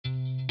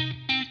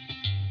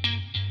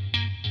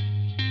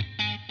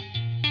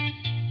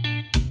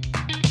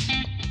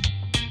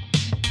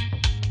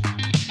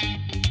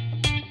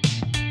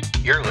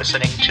You're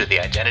listening to the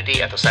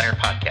Identity at the Center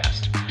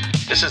podcast.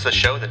 This is the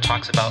show that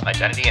talks about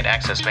identity and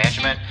access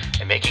management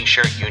and making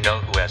sure you know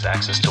who has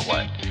access to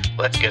what.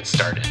 Let's get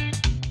started.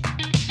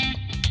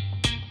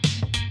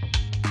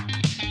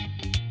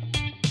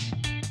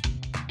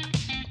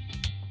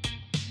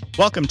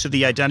 Welcome to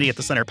the Identity at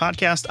the Center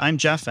podcast. I'm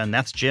Jeff, and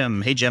that's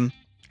Jim. Hey, Jim.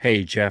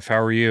 Hey, Jeff. How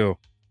are you?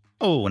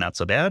 Oh, not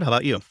so bad. How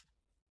about you?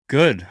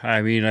 Good.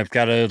 I mean, I've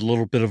got a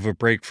little bit of a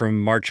break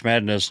from March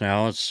Madness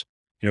now. It's,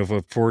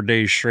 for 4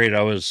 days straight,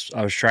 I was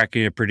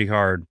tracking it pretty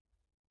hard.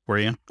 Were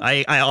you?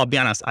 I'll be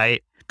honest. I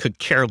could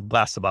care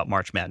less about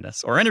March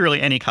Madness or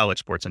any college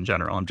sports in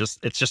general.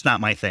 It's just not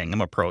my thing.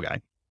 I'm a pro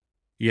guy.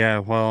 Yeah.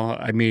 Well,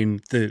 I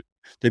mean, the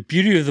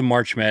beauty of the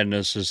March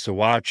Madness is to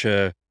watch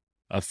a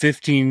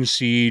 15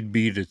 seed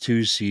beat a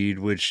 2 seed,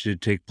 which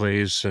did take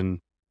place.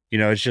 And,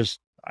 it's just,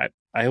 I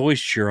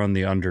always cheer on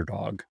the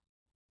underdog.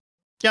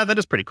 Yeah, that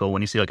is pretty cool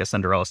when you see like a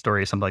Cinderella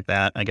story or something like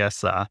that. I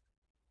guess,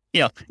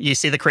 you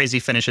see the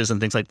crazy finishes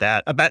and things like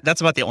that. That's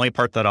about the only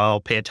part that I'll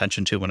pay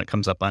attention to when it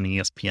comes up on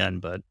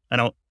ESPN, but I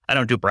don't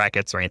do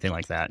brackets or anything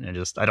like that.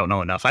 And I don't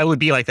know enough. I would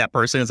be like that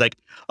person who's like,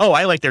 oh,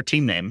 I like their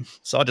team name,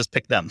 so I'll just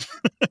pick them.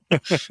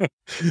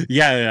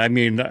 Yeah. I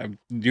mean,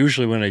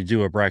 usually when I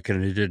do a bracket,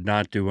 and I did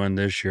not do one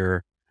this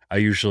year, I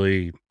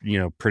usually,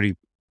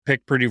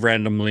 pick pretty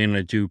randomly, and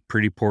I do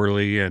pretty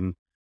poorly, and,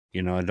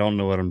 I don't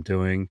know what I'm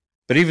doing.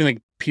 But even the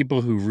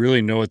people who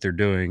really know what they're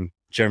doing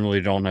generally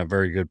don't have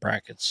very good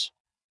brackets.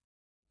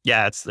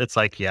 Yeah, it's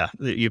like,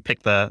 you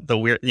pick the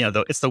weird,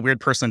 it's the weird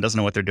person who doesn't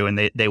know what they're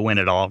doing. They win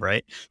it all,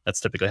 right? That's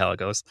typically how it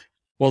goes.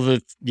 Well,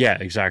 yeah,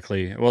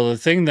 exactly. Well, the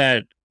thing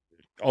that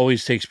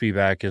always takes me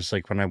back is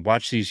like when I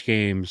watch these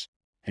games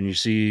and you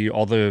see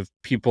all the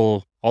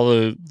people, all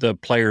the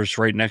players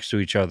right next to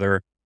each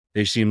other,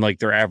 they seem like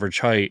their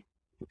average height.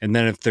 And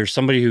then if there's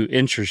somebody who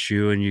interests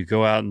you and you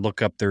go out and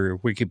look up their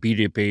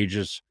Wikipedia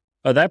pages,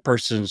 oh, that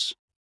person's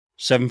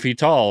 7 feet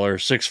tall or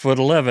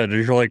 6'11", and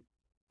you're like,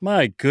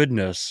 my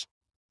goodness.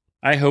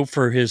 I hope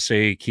for his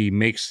sake he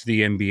makes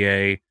the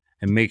NBA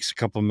and makes a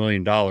couple $1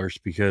 million,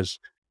 because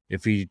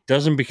if he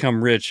doesn't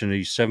become rich and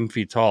he's 7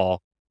 feet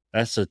tall,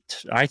 I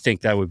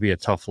think that would be a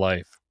tough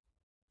life.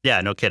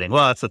 Yeah, no kidding.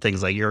 Well, that's the thing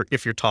is like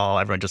if you're tall,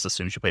 everyone just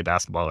assumes you play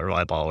basketball or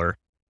volleyball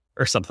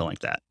or something like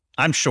that.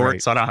 I'm short,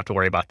 right, so I don't have to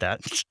worry about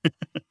that.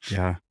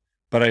 Yeah.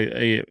 But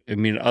I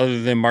mean,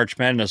 other than March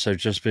Madness, I've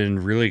just been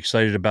really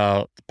excited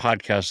about the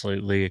podcast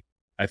lately.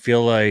 I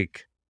feel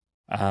like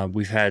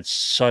we've had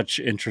such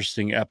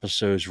interesting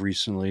episodes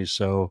recently.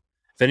 So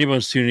if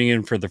anyone's tuning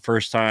in for the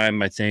first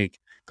time, I think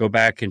go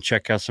back and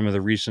check out some of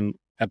the recent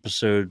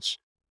episodes,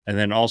 and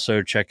then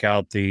also check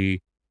out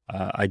the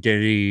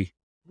Identity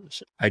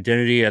at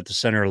the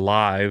Center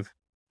live,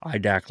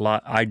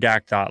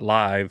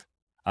 IDAC.live.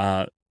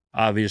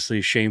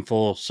 Obviously,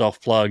 shameful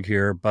self-plug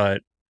here,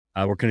 but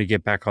we're going to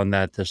get back on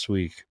that this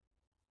week.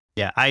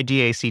 Yeah,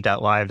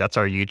 IDAC.live, that's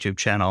our YouTube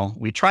channel.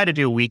 We try to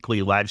do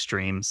weekly live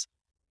streams.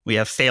 We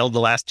have failed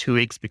the last 2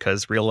 weeks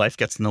because real life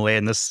gets in the way,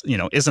 and this,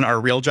 isn't our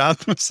real job.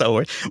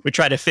 So we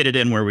try to fit it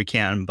in where we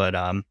can. But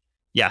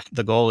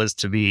the goal is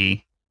to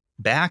be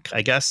back,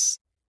 I guess,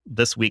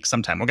 this week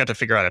sometime. We're going to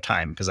figure out a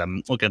time because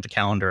I'm looking at the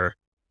calendar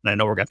and I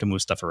know we're going to have to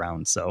move stuff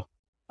around. So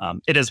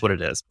it is what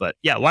it is. But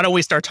yeah, why don't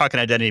we start talking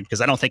identity?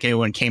 Because I don't think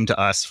anyone came to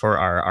us for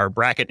our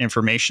bracket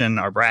information,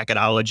 our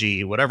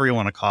bracketology, whatever you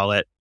want to call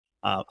it.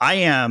 I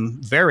am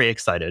very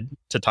excited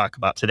to talk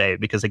about today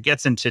because it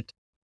gets into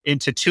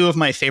two of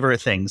my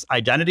favorite things,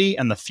 identity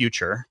and the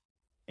future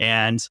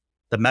and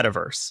the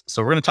metaverse.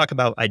 So we're going to talk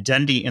about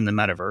identity in the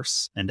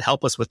metaverse, and to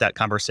help us with that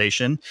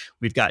conversation,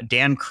 we've got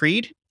Dan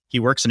Creed. He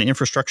works in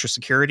infrastructure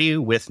security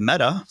with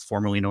Meta,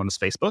 formerly known as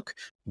Facebook.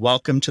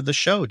 Welcome to the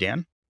show,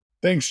 Dan.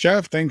 Thanks,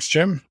 Jeff. Thanks,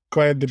 Jim.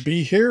 Glad to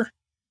be here.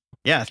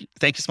 Yeah.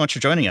 Thank you so much for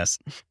joining us.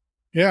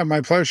 Yeah,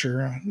 my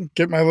pleasure.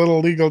 Get my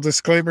little legal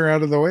disclaimer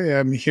out of the way.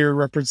 I'm here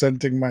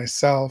representing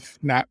myself,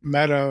 not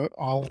Meta.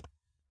 All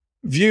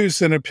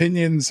views and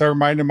opinions are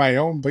mine and my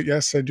own, but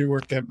yes, I do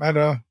work at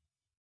Meta.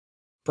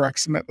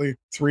 Approximately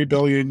 3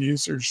 billion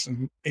users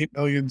and 8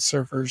 million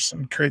servers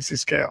and crazy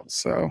scale.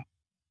 So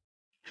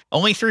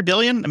only 3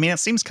 billion? I mean, it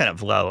seems kind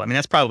of low. I mean,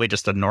 that's probably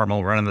just a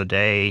normal run of the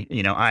day,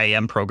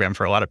 IAM program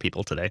for a lot of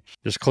people today.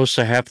 Just close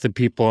to half the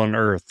people on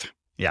Earth.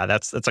 Yeah,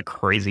 that's a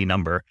crazy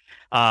number.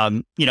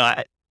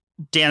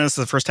 Dan, this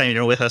is the first time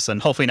you're with us,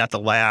 and hopefully not the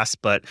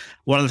last, but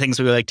one of the things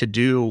we like to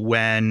do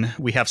when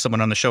we have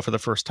someone on the show for the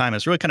first time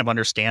is really kind of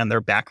understand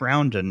their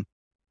background and,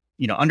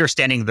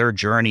 understanding their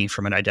journey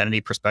from an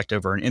identity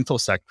perspective or an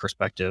InfoSec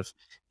perspective.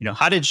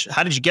 How did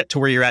you get to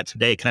where you're at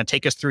today? Kind of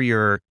take us through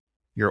your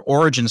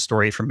origin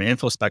story from an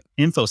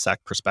InfoSec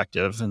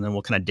perspective, and then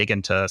we'll kind of dig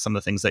into some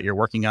of the things that you're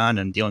working on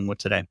and dealing with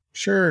today.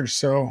 Sure.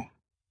 So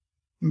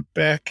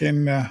back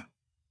in,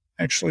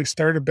 actually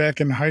started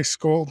back in high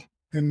school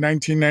in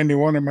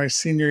 1991 in my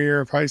senior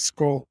year of high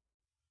school.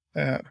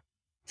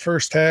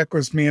 First hack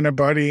was me and a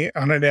buddy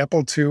on an Apple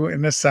II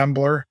in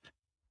assembler.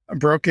 I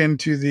broke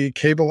into the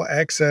cable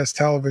access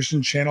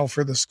television channel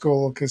for the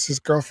school because his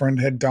girlfriend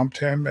had dumped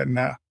him, and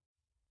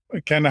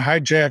kind of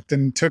hijacked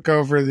and took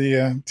over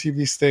the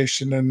TV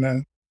station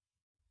and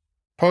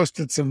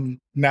posted some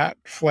not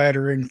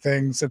flattering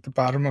things at the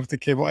bottom of the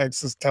cable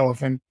access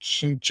television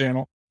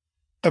channel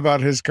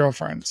about his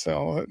girlfriend.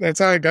 So that's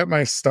how I got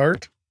my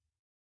start.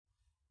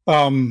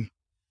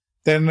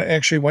 Then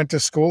actually went to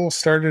school,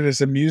 started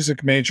as a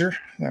music major.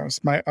 That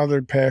was my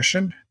other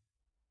passion.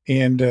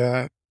 And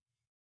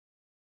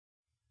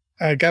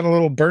I got a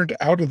little burnt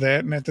out of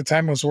that. And at the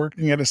time I was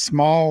working at a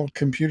small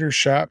computer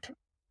shop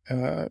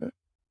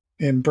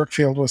in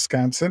Brookfield,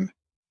 Wisconsin,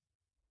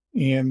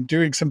 and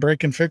doing some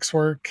break and fix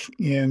work.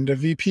 And a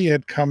VP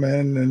had come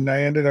in and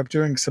I ended up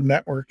doing some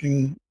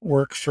networking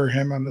work for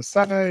him on the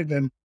side.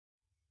 And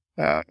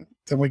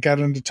then we got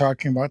into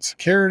talking about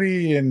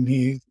security, and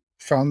he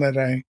found that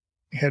I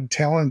had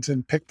talent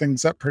and picked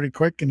things up pretty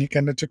quick, and he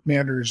kind of took me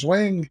under his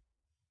wing,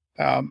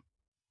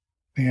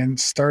 and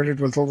started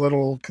with a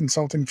little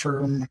consulting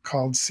firm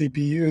called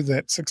CPU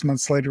that 6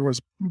 months later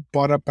was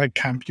bought up by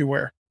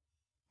CompuWare.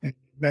 In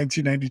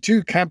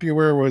 1992,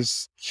 CompuWare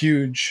was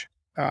huge.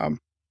 One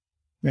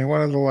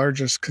of the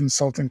largest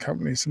consulting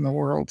companies in the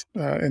world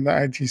in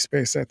the IT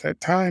space at that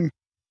time.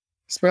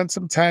 Spent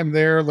some time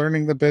there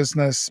learning the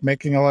business,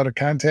 making a lot of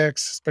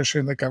contacts, especially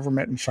in the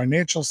government and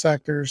financial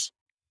sectors.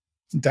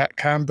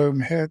 .com boom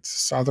hit,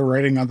 saw the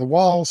writing on the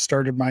wall,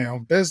 started my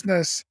own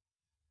business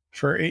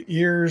for 8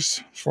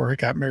 years. Before I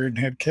got married and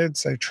had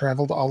kids, I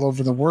traveled all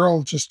over the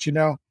world just,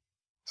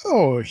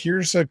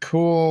 here's a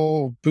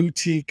cool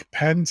boutique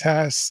pen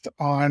test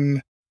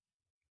on,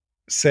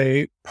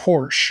 say,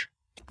 Porsche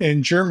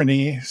in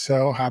Germany.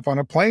 So hop on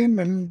a plane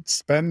and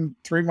spend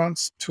 3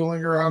 months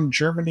tooling around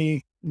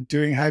Germany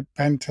doing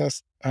high-end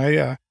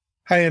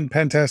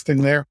pen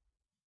testing there.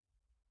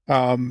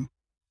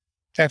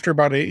 After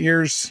about 8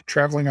 years,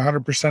 traveling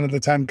 100% of the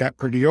time, got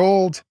pretty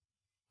old.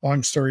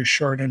 Long story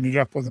short, ended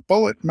up with a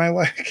bullet in my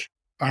leg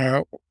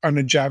on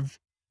a job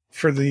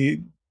for the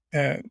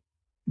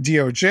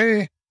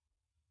DOJ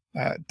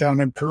down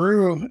in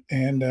Peru,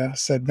 and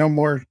said, no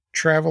more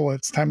travel.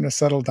 It's time to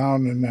settle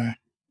down and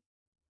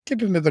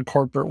get into the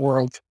corporate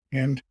world.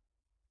 And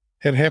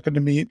had happened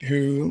to meet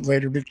who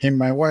later became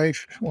my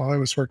wife while I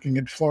was working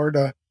in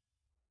Florida.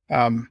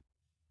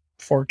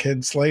 4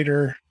 kids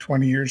later,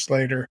 20 years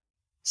later,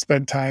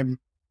 spent time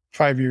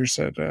 5 years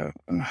at a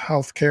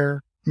healthcare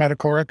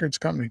medical records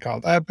company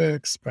called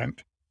Epic,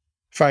 spent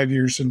 5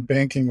 years in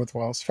banking with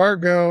Wells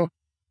Fargo.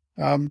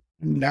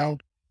 Now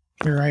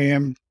here I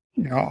am,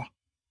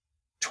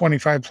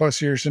 25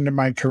 plus years into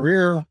my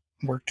career,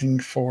 working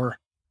for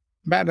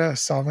Meta,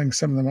 solving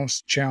some of the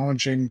most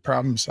challenging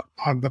problems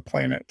on the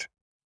planet.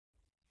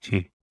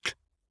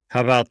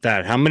 How about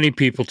that? How many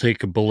people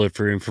take a bullet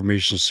for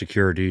information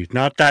security?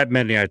 Not that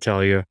many, I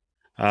tell you.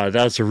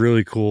 That's a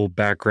really cool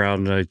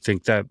background. I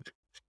think that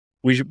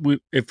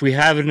if we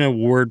have an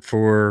award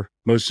for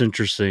most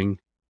interesting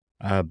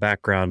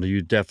background,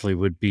 you definitely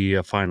would be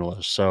a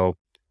finalist. So,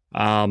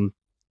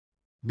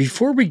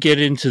 before we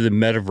get into the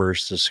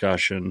metaverse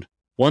discussion,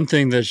 one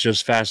thing that's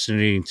just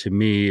fascinating to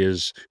me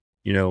is,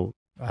 Meta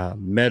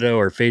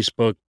or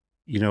Facebook,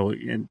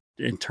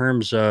 in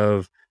terms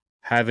of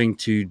having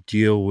to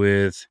deal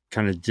with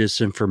kind of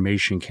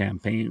disinformation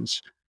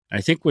campaigns. I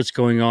think what's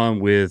going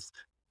on with,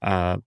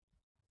 the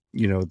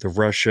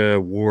Russia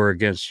war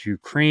against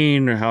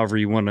Ukraine, or however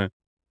you want to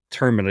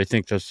term it, I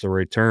think that's the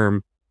right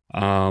term.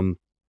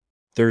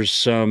 There's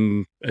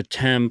some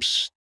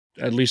attempts,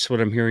 at least what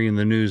I'm hearing in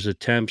the news,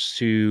 attempts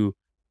to,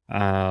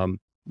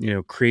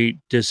 create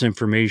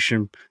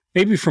disinformation,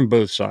 maybe from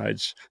both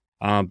sides.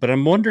 But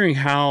I'm wondering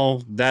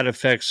how that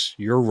affects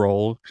your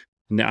role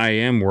in the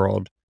IAM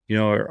world.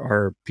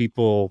 Are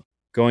people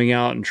going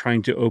out and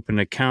trying to open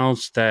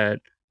accounts that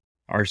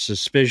are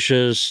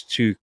suspicious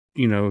to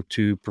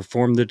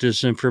perform the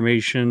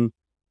disinformation?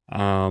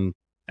 And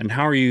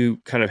how are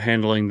you kind of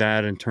handling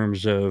that in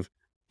terms of,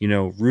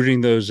 rooting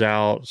those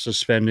out,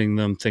 suspending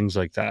them, things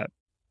like that?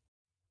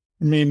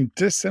 I mean,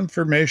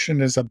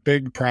 disinformation is a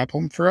big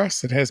problem for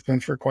us. It has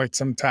been for quite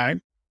some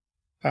time,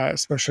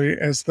 especially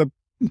as the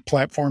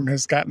platform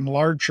has gotten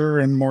larger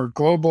and more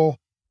global.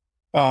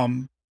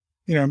 I'm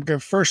going to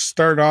first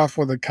start off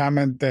with a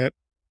comment that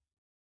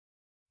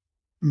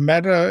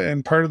Meta,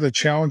 and part of the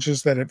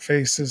challenges that it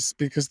faces,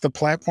 because the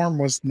platform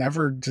was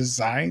never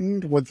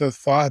designed with the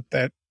thought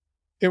that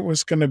it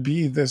was going to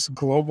be this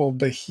global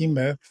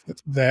behemoth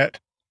that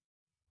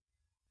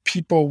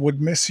people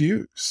would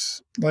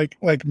misuse. Like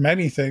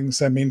many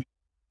things. I mean,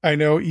 I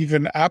know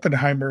even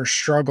Oppenheimer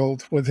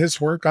struggled with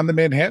his work on the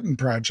Manhattan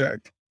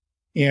Project,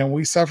 and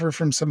we suffer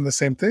from some of the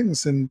same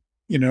things, and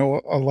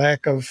a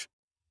lack of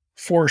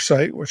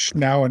foresight, which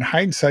now in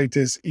hindsight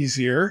is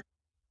easier,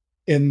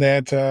 in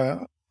that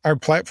our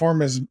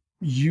platform is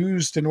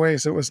used in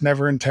ways it was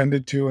never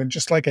intended to. And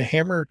just like a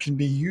hammer can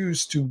be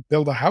used to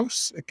build a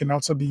house, it can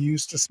also be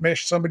used to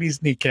smash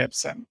somebody's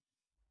kneecaps in.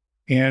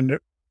 And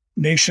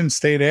nation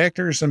state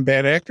actors and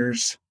bad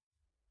actors,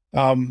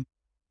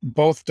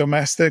 both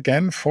domestic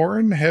and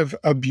foreign, have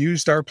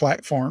abused our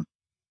platform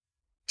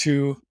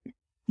to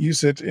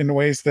use it in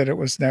ways that it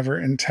was never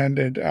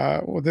intended.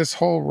 With this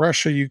whole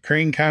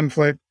Russia-Ukraine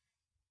conflict,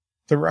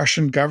 the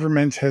Russian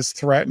government has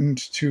threatened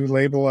to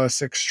label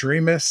us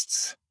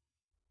extremists,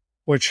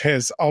 which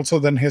has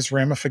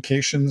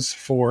ramifications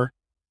for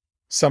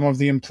some of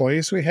the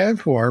employees we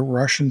have who are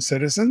Russian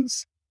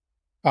citizens.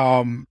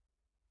 And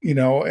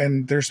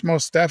there's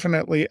most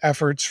definitely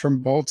efforts from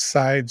both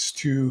sides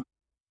to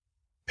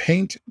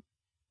paint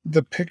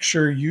the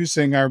picture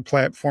using our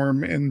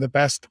platform in the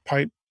best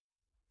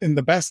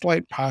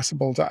light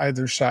possible to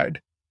either side.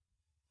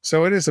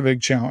 So it is a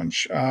big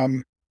challenge.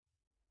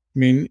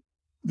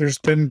 There's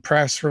been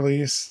press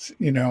release,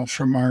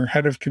 from our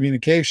head of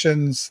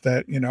communications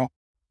that,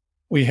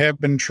 we have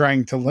been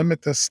trying to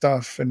limit this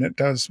stuff, and it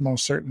does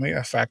most certainly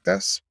affect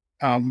us.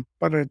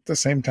 But at the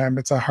same time,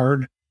 it's a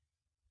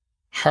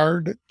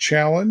hard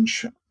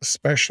challenge,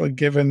 especially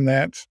given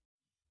that,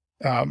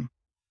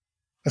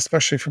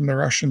 especially from the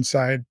Russian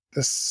side,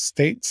 the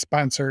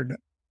state-sponsored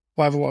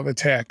level of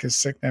attack is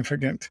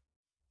significant.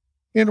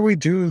 And we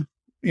do,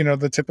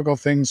 the typical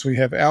things. We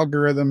have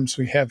algorithms,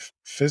 we have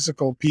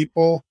physical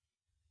people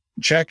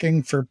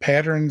checking for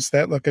patterns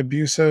that look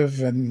abusive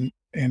and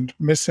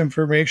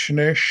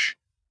misinformation-ish,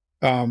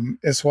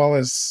 as well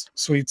as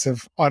suites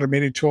of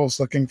automated tools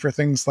looking for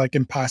things like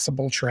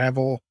impossible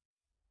travel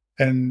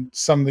and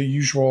some of the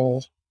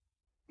usual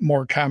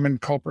more common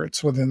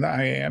culprits within the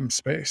IAM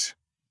space.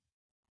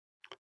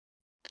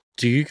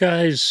 Do you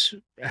guys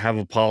have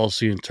a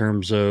policy in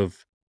terms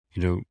of,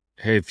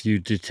 hey, if you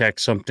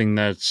detect something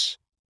that's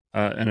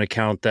an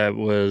account that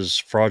was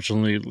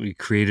fraudulently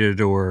created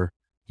or,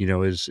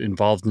 is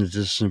involved in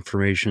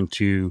disinformation,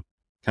 to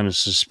kind of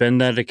suspend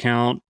that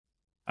account?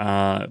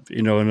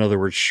 In other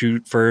words,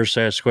 shoot first,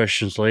 ask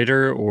questions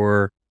later,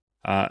 or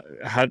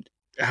how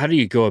do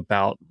you go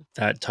about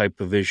that type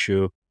of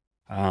issue?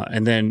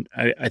 And then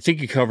I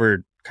think you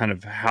covered kind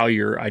of how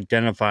you're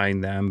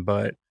identifying them,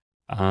 but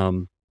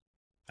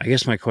I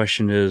guess my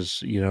question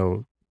is,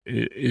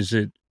 is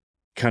it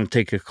kind of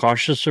take a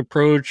cautious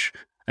approach?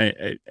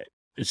 It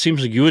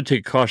seems like you would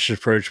take a cautious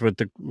approach,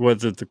 but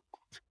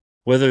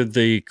whether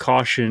the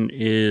caution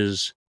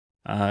is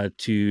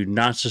to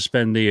not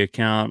suspend the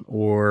account,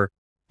 or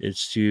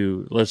it's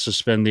to let's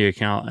suspend the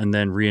account and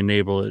then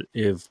re-enable it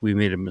if we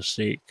made a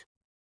mistake.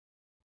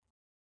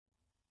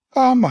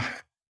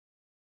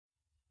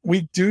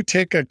 We do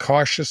take a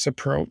cautious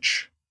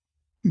approach,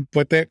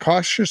 but that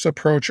cautious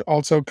approach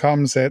also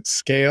comes at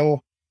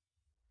scale,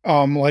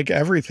 like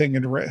everything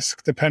in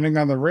risk, depending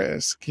on the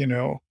risk.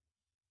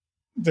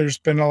 There's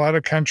been a lot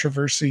of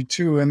controversy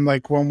too. And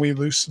like when we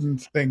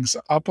loosened things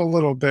up a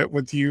little bit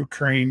with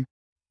Ukraine,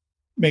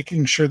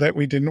 making sure that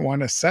we didn't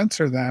want to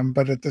censor them,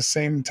 but at the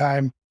same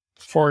time,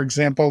 for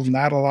example,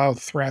 not allow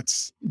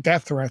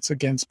death threats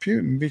against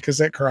Putin, because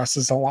that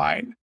crosses a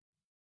line.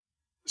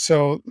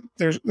 So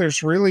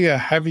there's really a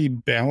heavy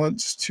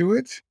balance to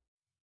it.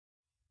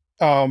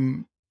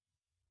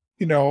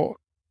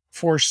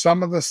 For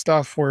some of the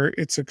stuff where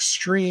it's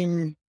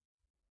extreme,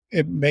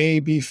 it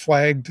may be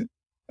flagged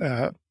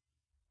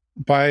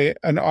by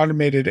an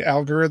automated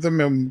algorithm.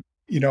 And,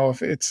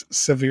 if it's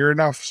severe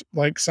enough,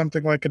 like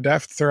something like a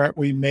death threat,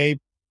 we may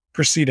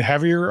proceed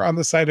heavier on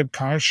the side of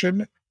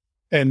caution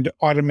and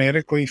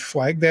automatically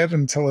flag that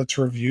until it's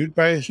reviewed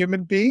by a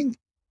human being.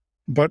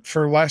 But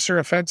for lesser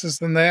offenses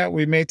than that,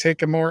 we may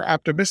take a more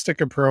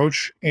optimistic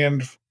approach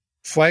and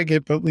flag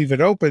it, but leave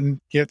it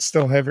open, yet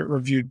still have it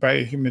reviewed by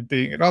a human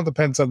being. It all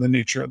depends on the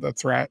nature of the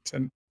threat.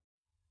 And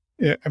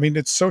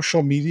it's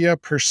social media.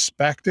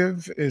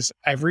 Perspective is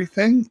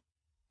everything.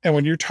 And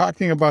when you're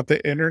talking about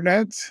the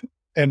internet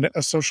and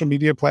a social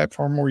media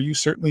platform where you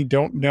certainly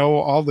don't know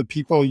all the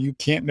people, you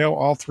can't know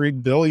all 3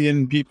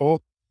 billion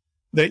people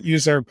that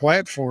use our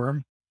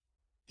platform,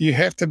 you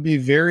have to be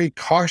very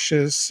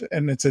cautious.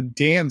 And it's a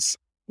dance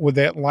with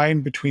that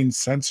line between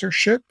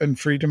censorship and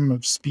freedom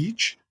of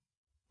speech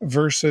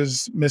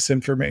versus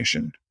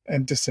misinformation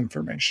and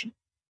disinformation.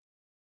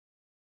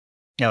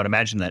 I would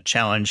imagine that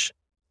challenge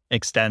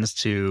extends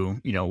to,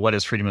 what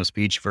is freedom of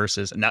speech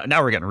versus,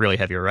 now we're getting really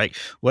heavy, right?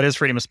 What is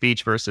freedom of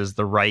speech versus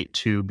the right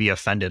to be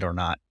offended or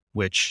not,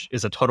 which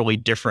is a totally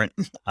different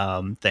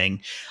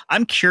thing.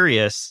 I'm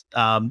curious,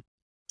 the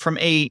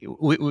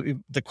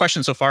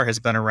question so far has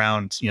been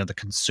around, the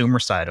consumer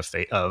side of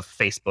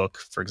Facebook,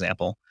 for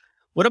example.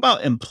 What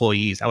about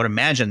employees? I would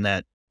imagine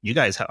that you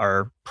guys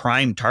are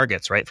prime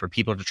targets, right, for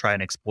people to try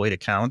and exploit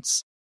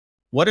accounts.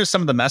 What are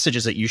some of the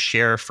messages that you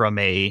share from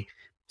a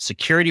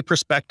security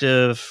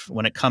perspective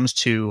when it comes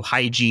to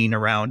hygiene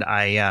around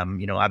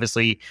IAM?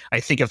 Obviously, I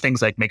think of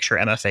things like make sure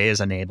MFA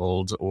is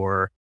enabled,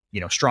 or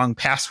strong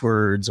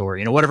passwords, or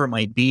whatever it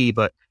might be.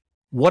 But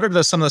what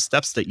are some of the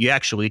steps that you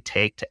actually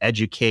take to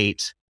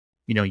educate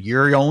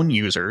your own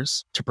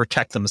users to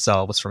protect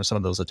themselves from some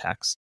of those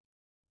attacks?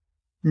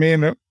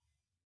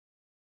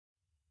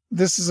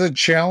 This is a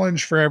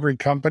challenge for every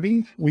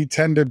company. We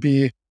tend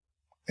to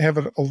have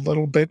a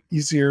little bit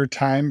easier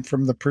time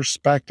from the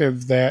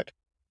perspective that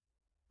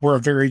we're a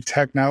very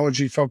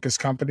technology focused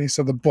company.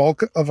 So the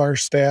bulk of our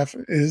staff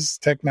is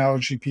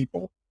technology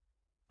people.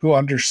 who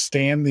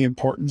understand the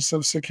importance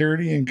of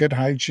security and good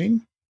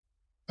hygiene.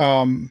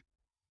 Um,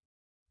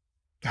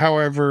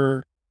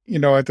 However,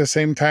 at the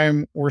same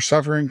time, we're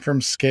suffering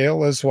from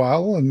scale as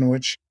well, in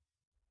which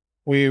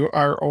we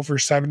are over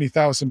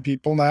 70,000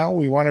 people now.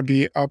 We want to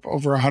be up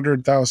over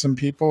 100,000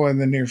 people in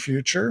the near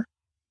future.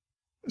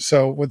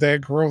 So with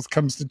that growth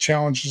comes the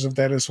challenges of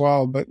that as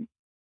well. But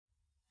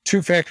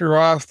two-factor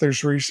auth,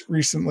 there's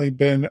recently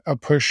been a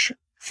push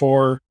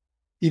for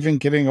even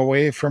getting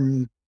away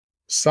from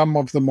some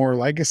of the more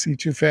legacy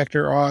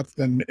two-factor auth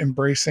and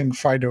embracing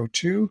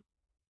FIDO2.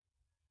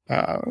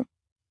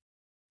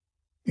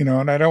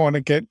 And I don't want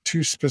to get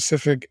too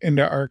specific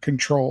into our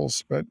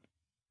controls, but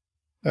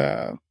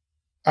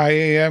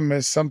IAM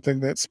is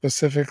something that's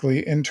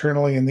specifically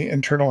internally in the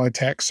internal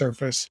attack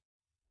surface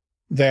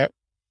that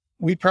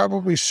we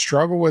probably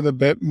struggle with a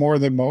bit more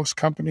than most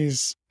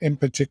companies, in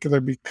particular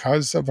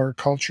because of our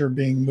culture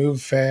being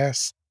move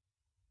fast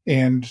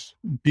and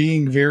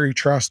being very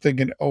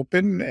trusting and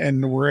open.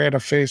 And we're at a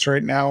phase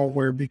right now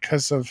where,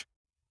 because of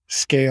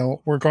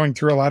scale, we're going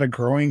through a lot of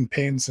growing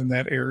pains in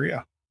that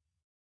area.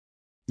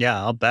 Yeah,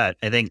 I'll bet.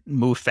 I think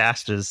move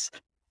fast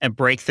and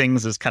break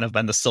things has kind of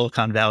been the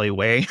Silicon Valley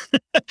way.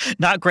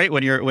 Not great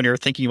when you're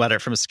thinking about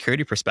it from a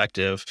security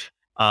perspective.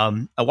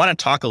 I want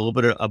to talk a little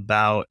bit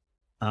about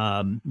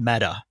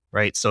Meta,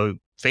 right? So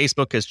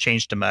Facebook has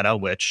changed to Meta,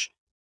 which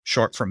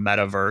short for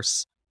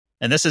metaverse.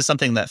 And this is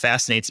something that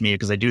fascinates me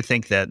because I do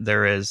think that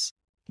there is,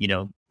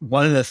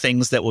 one of the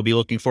things that we'll be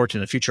looking forward to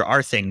in the future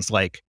are things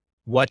like,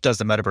 what does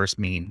the metaverse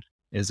mean?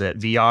 Is it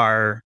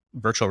VR,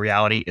 virtual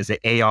reality? Is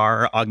it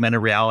AR,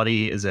 augmented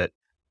reality? Is it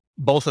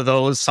both of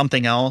those,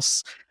 something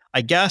else?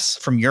 I guess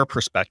from your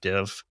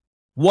perspective,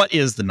 what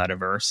is the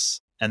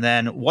metaverse? And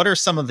then what are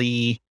some of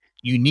the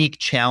unique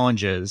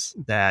challenges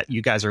that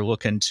you guys are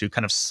looking to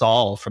kind of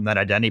solve from that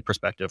identity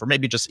perspective, or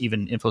maybe just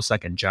even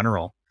InfoSec in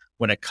general,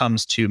 when it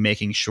comes to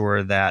making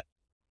sure that,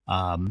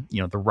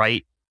 the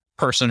right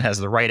person has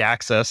the right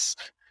access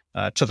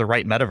to the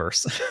right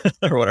metaverse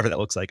or whatever that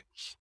looks like?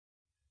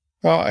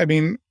 Well, I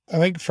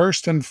think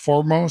first and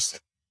foremost,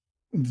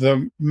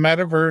 the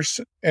metaverse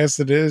as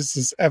it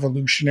is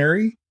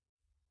evolutionary.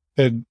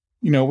 That,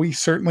 we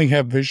certainly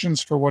have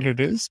visions for what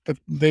it is, but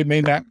they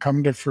may not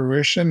come to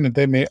fruition.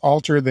 They may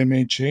alter, they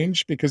may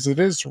change because it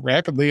is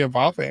rapidly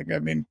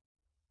evolving.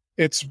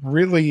 It's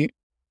really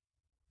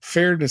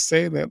fair to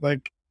say that,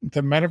 like,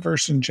 the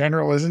metaverse in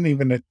general isn't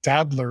even a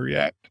toddler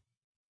yet.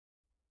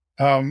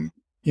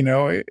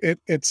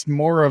 It's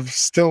more of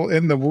still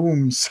in the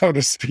womb, so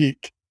to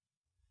speak.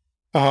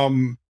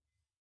 I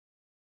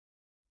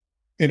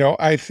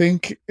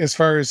think as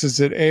far as, is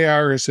it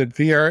AR, is it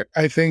VR?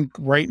 I think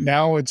right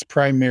now it's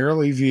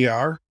primarily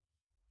VR.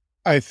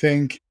 I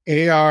think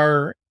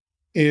AR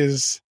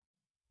is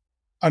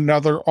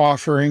another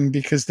offering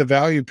because the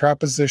value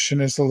proposition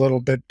is a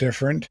little bit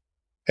different.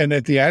 And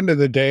at the end of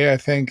the day, I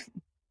think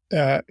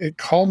it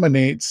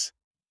culminates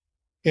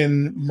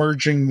in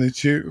merging the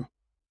two,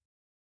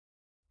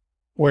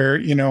 where,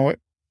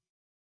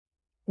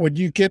 when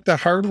you get the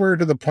hardware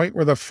to the point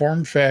where the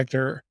form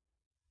factor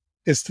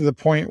is to the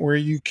point where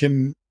you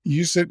can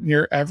use it in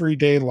your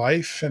everyday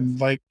life.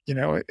 And, like,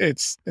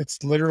 it's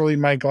literally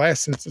my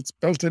glasses. It's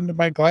built into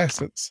my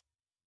glasses.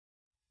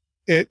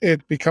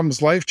 It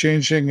becomes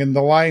life-changing, and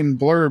the line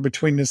blur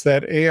between is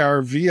that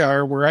AR,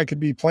 VR, where I could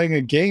be playing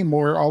a game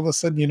where all of a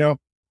sudden,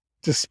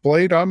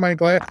 displayed on my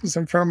glasses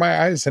in front of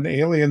my eyes and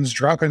aliens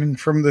dropping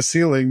from the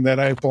ceiling that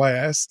I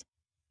blast,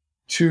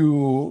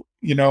 to,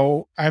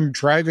 I'm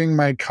driving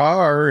my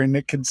car and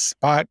it can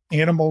spot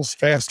animals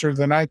faster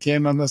than I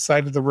can on the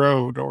side of the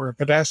road, or a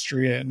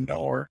pedestrian,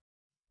 or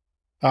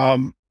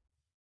I'm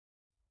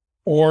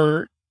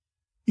on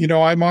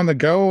the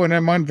go and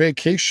I'm on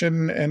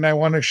vacation and I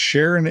want to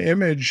share an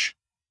image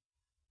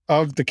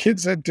of the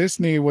kids at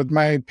Disney with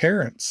my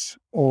parents,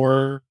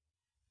 or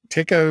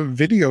take a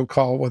video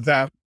call with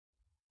them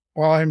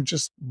while I'm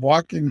just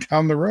walking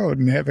down the road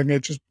and having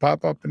it just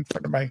pop up in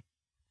front of my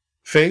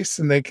face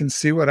and they can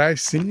see what I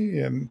see.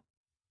 And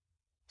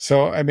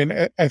so,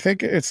 I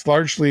think it's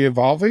largely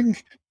evolving.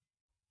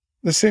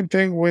 The same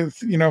thing with,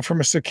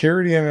 from a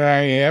security and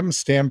an IAM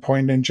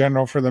standpoint in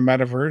general for the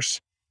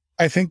metaverse.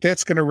 I think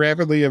that's going to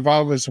rapidly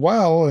evolve as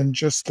well. And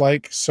just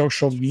like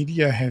social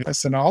media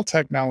has and all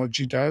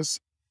technology does,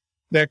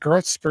 that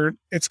growth spurt,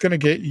 it's going to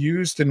get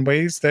used in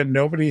ways that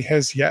nobody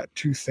has yet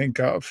to think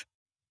of.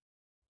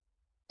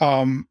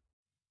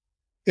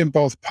 In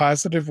both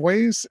positive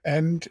ways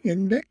and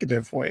in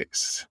negative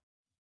ways.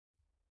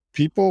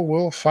 People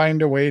will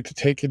find a way to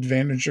take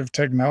advantage of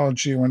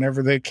technology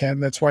whenever they can.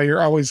 That's why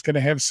you're always going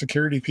to have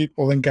security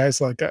people and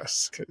guys like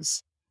us,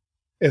 because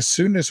as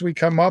soon as we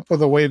come up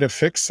with a way to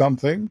fix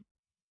something,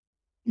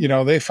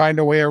 they find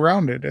a way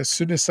around it. As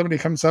soon as somebody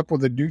comes up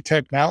with a new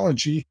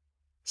technology,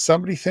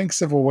 somebody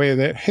thinks of a way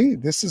that, hey,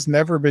 this has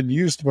never been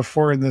used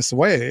before in this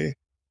way,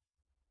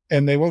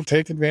 and they will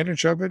take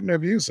advantage of it and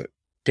abuse it.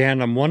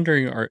 Dan, I'm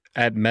wondering,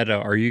 at Meta,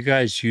 are you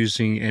guys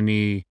using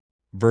any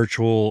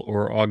virtual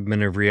or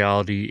augmented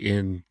reality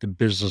in the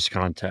business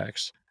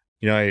context?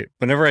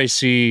 Whenever I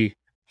see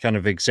kind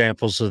of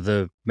examples of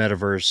the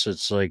metaverse.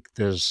 It's like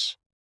this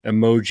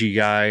emoji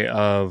guy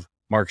of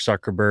Mark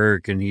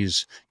Zuckerberg, and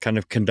he's kind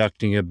of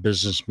conducting a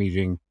business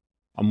meeting.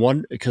 I'm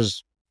one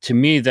because to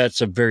me,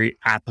 that's a very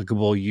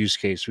applicable use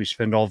case. We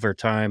spend all of our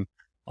time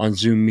on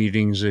Zoom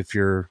meetings if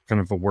you're kind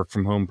of a work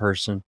from home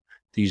person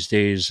these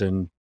days.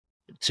 And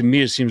to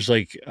me, it seems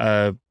like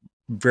a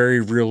very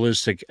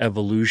realistic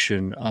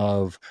evolution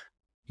of,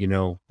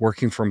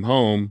 working from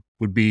home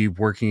would be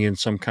working in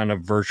some kind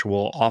of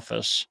virtual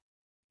office.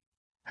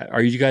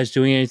 Are you guys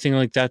doing anything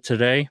like that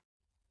today?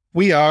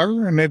 We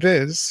are, and it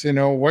is,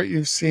 what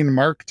you've seen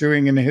Mark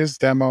doing in his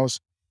demos,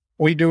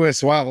 we do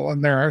as well.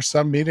 And there are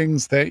some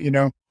meetings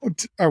that,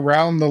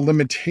 around the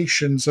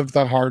limitations of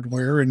the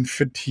hardware and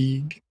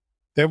fatigue,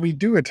 that we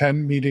do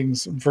attend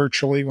meetings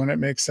virtually when it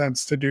makes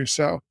sense to do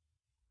so.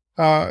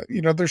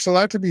 There's a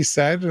lot to be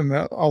said, and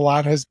a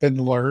lot has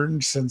been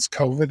learned since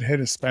COVID hit,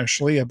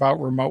 especially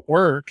about remote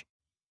work.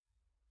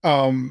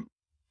 And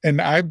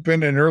I've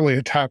been an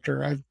early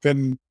adopter. I've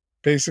been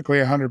basically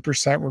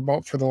 100%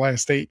 remote for the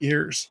last 8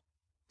 years.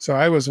 So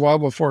I was well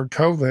before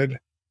COVID.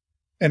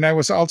 And I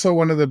was also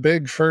one of the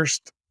big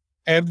first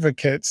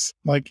advocates,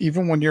 like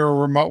even when you're a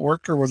remote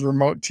worker with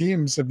remote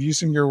teams, of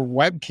using your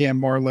webcam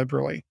more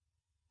liberally.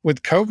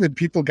 With COVID,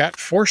 people got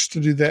forced to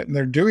do that, and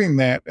they're doing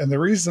that. And the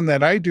reason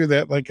that I do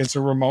that, like as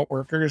a remote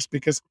worker, is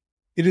because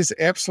it is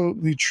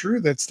absolutely true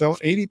that still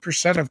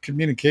 80% of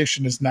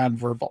communication is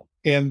nonverbal.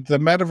 And the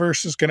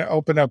metaverse is going to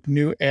open up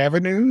new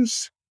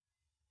avenues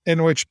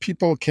in which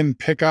people can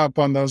pick up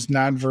on those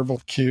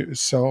nonverbal cues.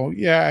 So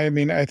yeah,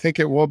 I think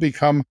it will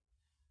become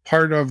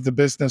part of the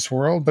business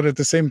world, but at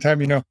the same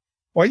time,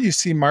 what you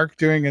see Mark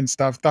doing and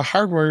stuff, the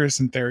hardware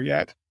isn't there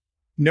yet.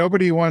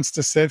 Nobody wants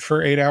to sit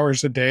for 8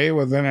 hours a day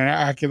with an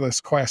Oculus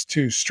Quest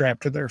 2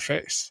 strapped to their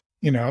face.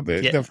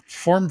 The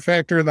form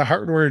factor, the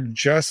hardware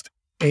just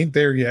ain't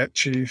there yet,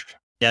 Chief.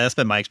 Yeah, that's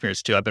been my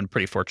experience too. I've been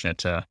pretty fortunate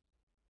to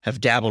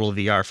have dabbled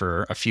with VR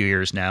for a few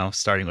years now,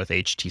 starting with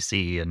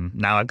HTC, and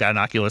now I've got an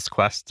Oculus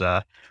Quest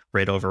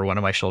right over one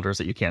of my shoulders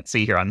that you can't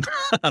see here on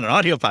on an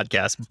audio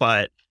podcast.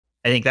 But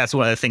I think that's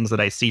one of the things that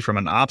I see from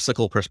an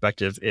obstacle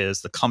perspective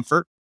is the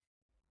comfort,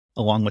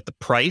 along with the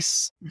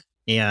price,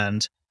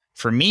 and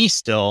for me,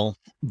 still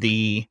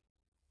the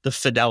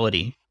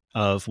fidelity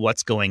of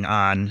what's going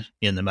on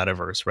in the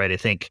metaverse. Right? I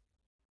think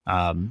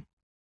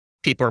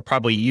people are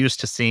probably used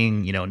to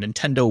seeing,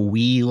 Nintendo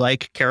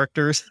Wii-like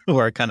characters who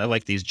are kind of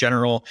like these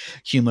general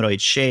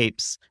humanoid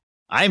shapes.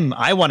 I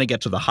want to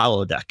get to the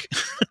holodeck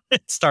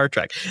Star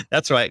Trek.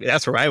 That's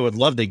where I would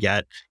love to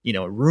get,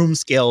 room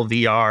scale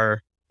VR,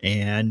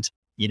 and,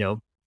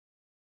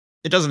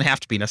 it doesn't have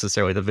to be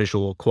necessarily the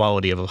visual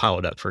quality of a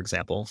holodeck, for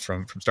example,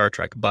 from Star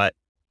Trek, but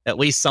at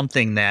least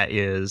something that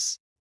is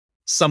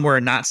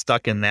somewhere not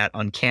stuck in that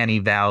uncanny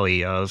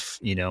valley of,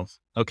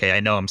 okay, I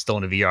know I'm still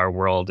in a VR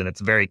world and it's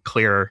very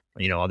clear,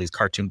 all these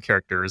cartoon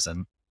characters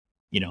and,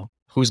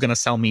 who's going to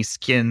sell me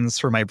skins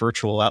for my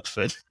virtual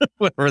outfit,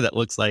 whatever that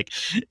looks like,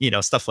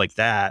 stuff like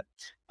that.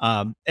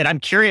 And I'm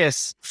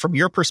curious, from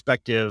your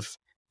perspective,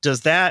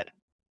 does that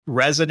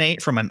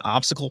resonate from an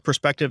obstacle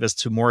perspective as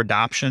to more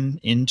adoption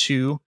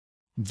into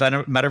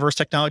metaverse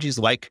technologies,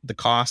 like the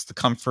cost, the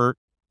comfort,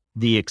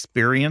 the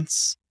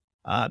experience?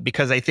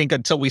 Because I think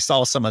until we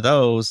solve some of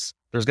those,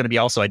 there's going to be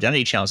also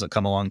identity challenges that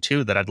come along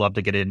too that I'd love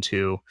to get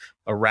into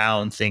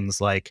around things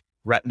like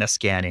retina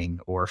scanning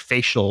or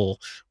facial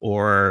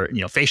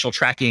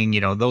tracking,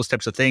 those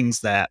types of things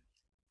that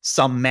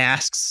some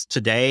masks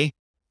today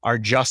are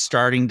just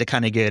starting to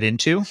kind of get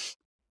into.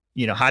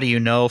 How do you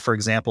know, for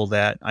example,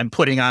 that I'm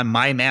putting on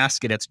my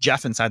mask and it's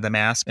Jeff inside the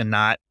mask and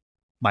not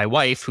my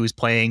wife who's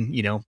playing,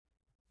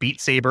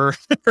 Beat Saber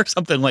or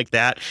something like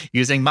that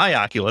using my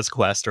Oculus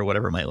Quest or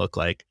whatever it might look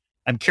like.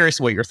 I'm curious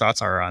what your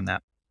thoughts are on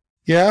that.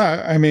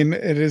 Yeah,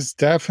 it is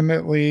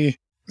definitely,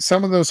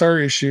 some of those are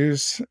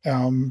issues.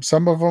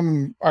 Some of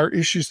them are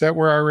issues that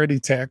we're already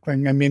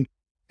tackling.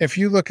 If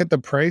you look at the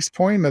price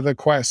point of the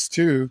Quest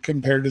 2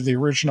 compared to the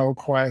original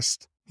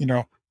Quest,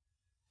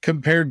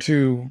 compared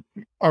to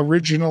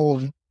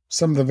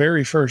some of the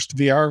very first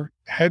VR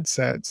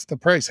headsets, the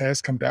price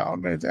has come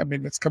down.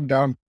 It's come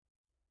down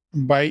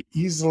by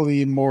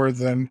easily more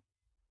than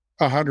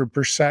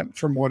 100%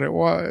 from what it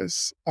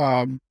was.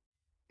 And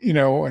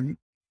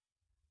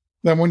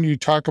then when you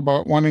talk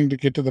about wanting to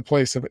get to the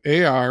place of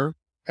AR,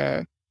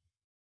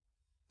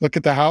 look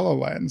at the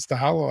HoloLens. The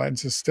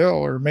HoloLens is still,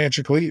 or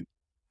Magic Leap,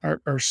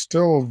 are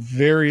still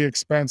very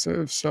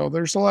expensive. So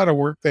there's a lot of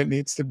work that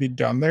needs to be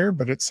done there,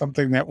 but it's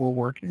something that we're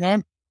working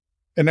on.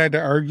 And I'd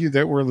argue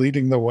that we're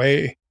leading the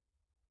way.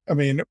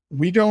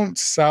 We don't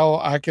sell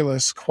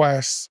Oculus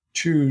Quest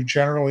 2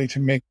 generally to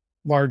make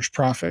large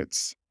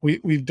profits.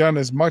 We've done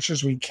as much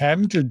as we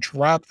can to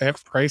drop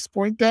that price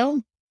point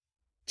down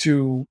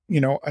to,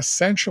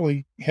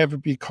 essentially have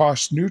it be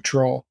cost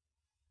neutral,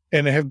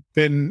 and have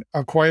been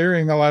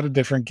acquiring a lot of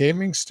different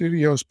gaming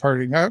studios,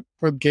 partnering up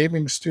with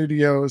gaming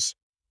studios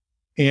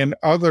and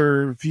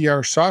other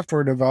VR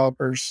software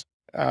developers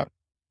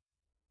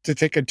to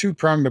take a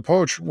two-pronged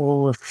approach where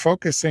we're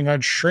focusing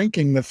on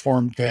shrinking the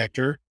form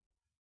factor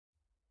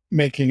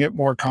making it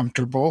more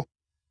comfortable.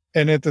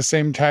 And at the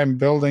same time,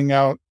 building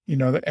out,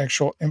 the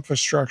actual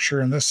infrastructure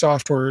and the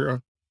software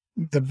of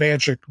the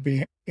magic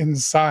be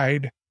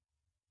inside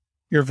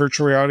your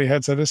virtual reality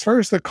headset. As far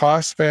as the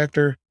cost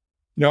factor,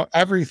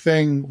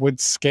 everything would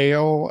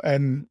scale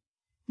and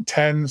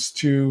tends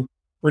to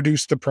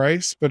reduce the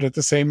price, but at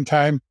the same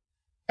time,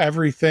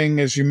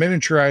 everything as you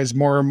miniaturize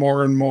more and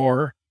more and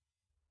more,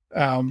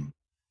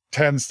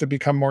 tends to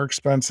become more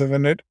expensive.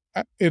 And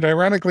it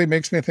ironically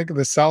makes me think of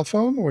the cell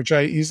phone, which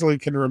I easily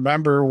can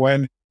remember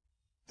when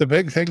the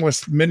big thing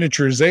was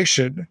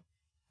miniaturization,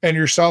 and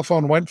your cell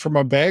phone went from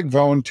a bag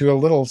phone to a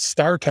little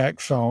StarTech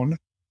phone.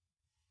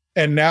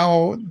 And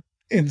now,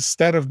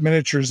 instead of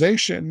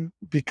miniaturization,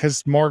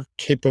 because more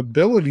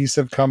capabilities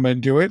have come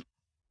into it,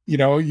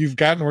 you've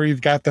gotten where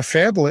you've got the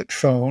phablet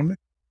phone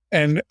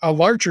and a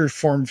larger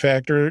form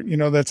factor,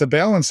 that's a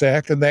balance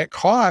act, and that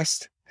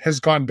cost has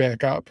gone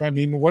back up. I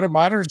mean, what a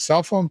modern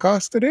cell phone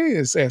costs today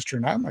is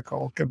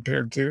astronomical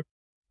compared to,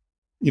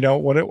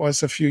 what it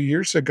was a few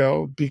years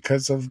ago,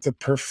 because of the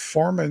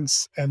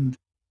performance and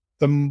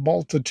the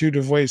multitude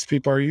of ways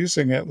people are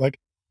using it. Like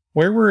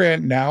where we're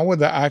at now with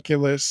the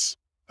Oculus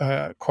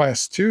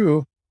Quest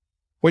 2,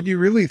 when you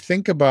really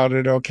think about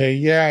it, okay,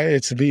 yeah,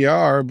 it's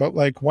VR, but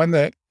like when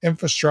the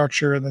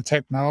infrastructure and the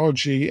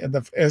technology and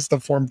as the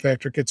form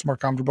factor gets more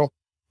comfortable,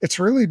 it's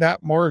really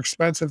not more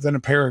expensive than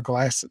a pair of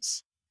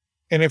glasses.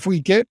 And if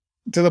we get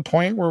to the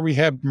point where we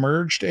have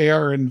merged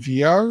AR and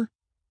VR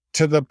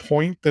to the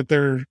point that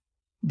they're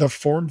the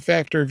form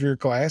factor of your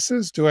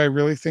glasses, do I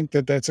really think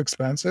that that's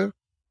expensive?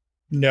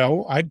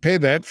 No, I'd pay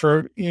that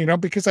for,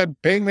 because I'm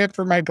paying that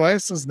for my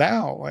glasses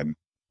now.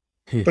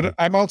 But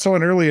I'm also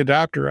an early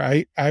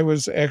adopter. I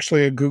was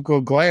actually a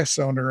Google Glass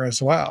owner as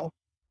well.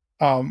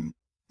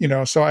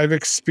 So I've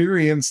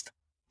experienced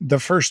the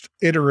first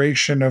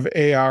iteration of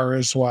AR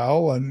as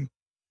well. And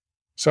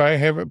so I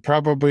have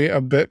probably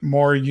a bit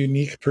more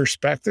unique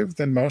perspective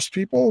than most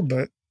people,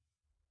 but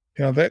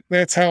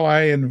that's how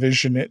I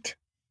envision it.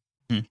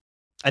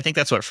 I think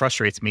that's what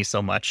frustrates me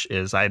so much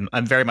is I'm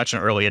very much an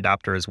early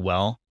adopter as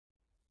well.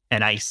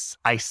 And I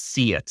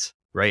see it,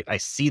 right? I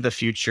see the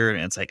future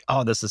and it's like,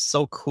 oh, this is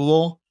so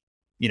cool.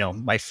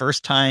 My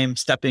first time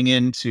stepping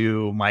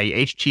into my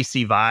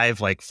HTC Vive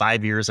like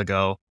 5 years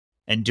ago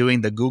and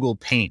doing the Google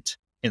Paint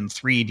in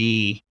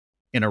 3D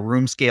in a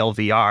room scale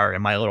VR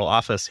in my little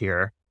office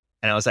here.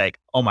 And I was like,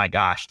 oh my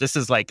gosh, this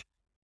is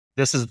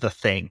the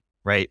thing,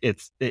 right?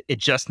 It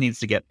just needs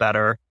to get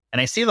better. And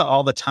I see that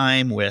all the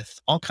time with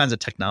all kinds of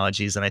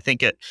technologies. And I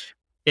think it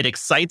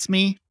excites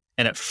me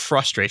and it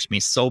frustrates me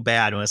so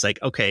bad when it's like,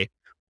 okay,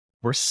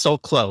 we're so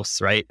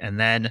close, right? And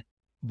then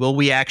will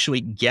we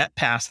actually get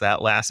past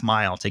that last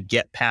mile to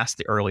get past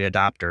the early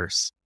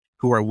adopters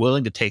who are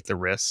willing to take the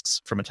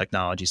risks from a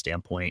technology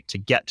standpoint to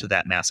get to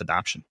that mass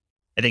adoption?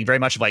 I think very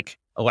much like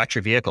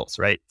electric vehicles,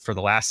 right? For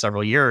the last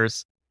several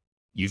years,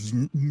 you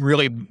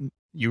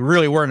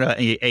really weren't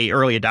a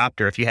early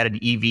adopter if you had an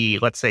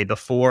EV, let's say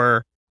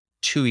before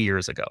 2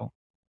 years ago.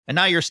 And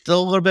now you're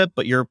still a little bit,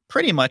 but you're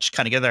pretty much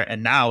kind of get there.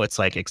 And now it's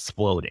like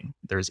exploding.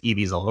 There's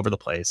EVs all over the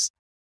place.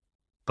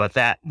 But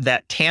that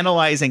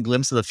tantalizing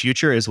glimpse of the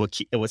future is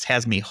what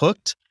has me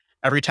hooked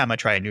every time I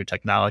try a new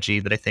technology,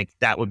 that I think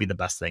that would be the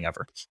best thing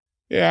ever.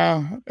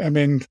 Yeah. I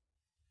mean,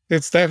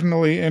 it's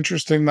definitely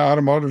interesting, the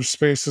automotive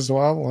space as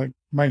well. Like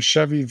my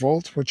Chevy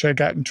Volt, which I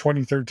got in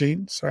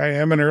 2013. So I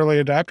am an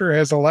early adopter,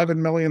 has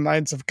 11 million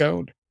lines of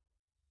code,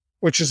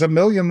 which is 1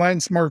 million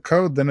lines more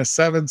code than a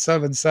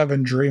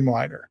 777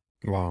 Dreamliner.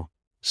 Wow.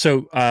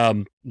 So,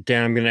 Dan,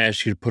 I'm going to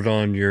ask you to put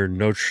on your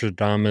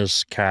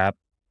Nostradamus cap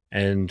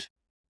and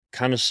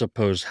kind of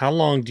suppose, how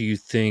long do you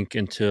think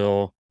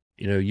until,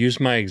 use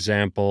my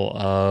example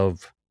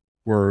of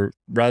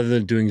rather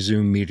than doing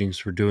Zoom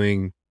meetings, we're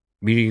doing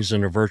meetings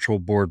in a virtual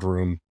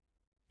boardroom.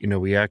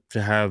 We have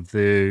to have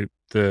the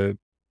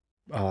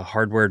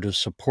hardware to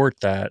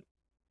support that.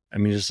 I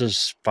mean, is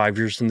this 5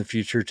 years in the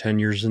future, 10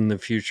 years in the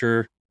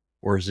future,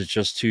 or is it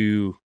just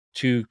too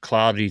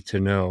cloudy to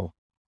know?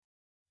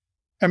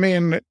 I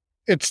mean,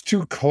 it's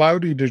too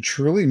cloudy to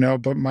truly know,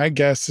 but my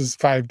guess is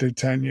 5 to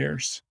 10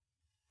 years.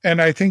 And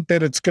I think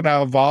that it's going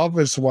to evolve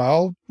as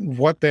well,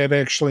 what that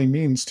actually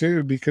means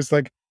too, because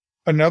like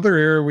another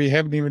area we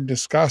haven't even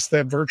discussed,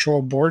 that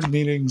virtual board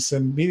meetings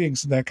and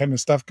that kind of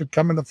stuff could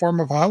come in the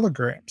form of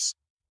holograms,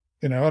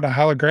 and a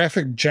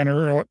holographic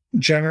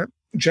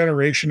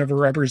generation of a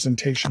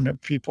representation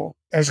of people.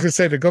 I was going to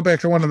say, to go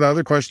back to one of the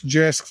other questions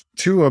you asked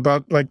too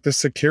about like the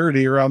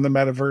security around the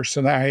metaverse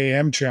and the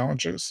IAM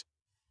challenges.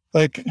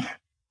 Like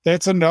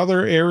that's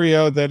another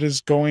area that is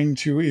going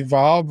to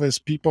evolve as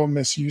people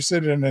misuse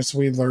it and as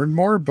we learn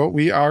more, but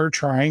we are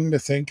trying to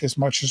think as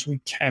much as we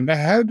can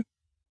ahead.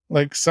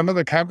 Like some of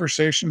the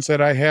conversations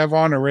that I have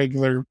on a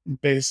regular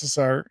basis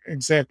are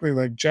exactly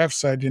like Jeff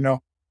said,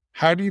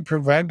 how do you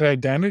prevent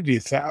identity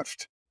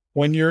theft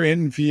when you're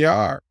in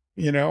VR?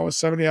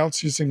 Somebody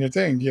else using a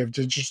thing. Do you have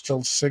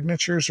digital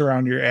signatures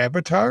around your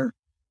avatar?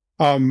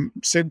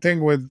 Same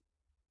thing with,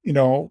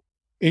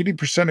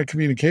 80% of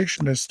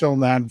communication is still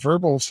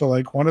nonverbal. So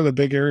like one of the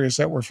big areas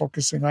that we're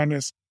focusing on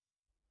is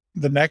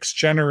the next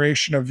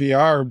generation of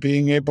VR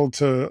being able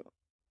to,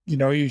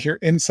 you hear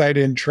inside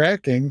in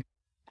tracking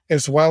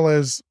as well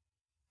as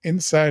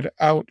inside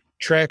out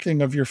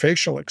tracking of your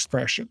facial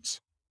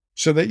expressions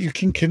so that you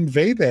can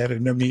convey that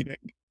in a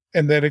meeting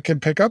and that it can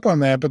pick up on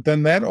that. But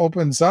then that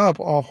opens up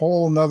a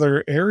whole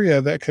nother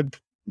area that could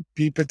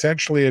be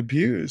potentially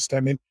abused. I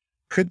mean,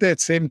 could that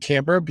same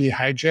camera be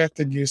hijacked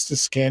and used to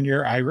scan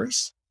your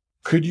iris?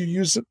 Could you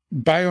use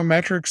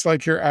biometrics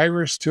like your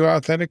iris to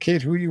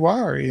authenticate who you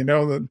are?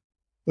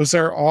 Those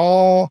are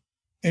all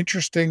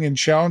interesting and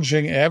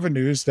challenging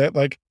avenues that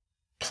like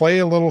play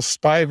a little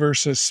spy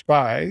versus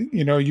spy.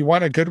 You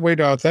want a good way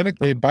to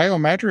authenticate.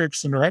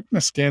 Biometrics and retina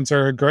scans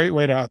are a great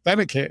way to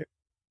authenticate.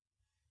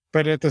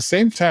 But at the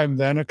same time,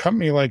 then a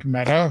company like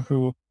Meta,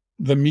 who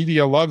the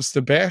media loves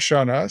to bash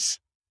on us,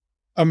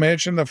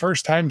 imagine the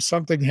first time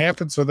something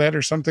happens with that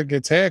or something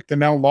gets hacked,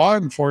 and now law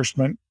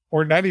enforcement,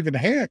 or not even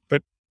hacked,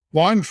 but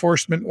law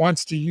enforcement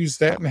wants to use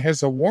that and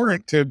has a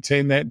warrant to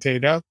obtain that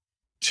data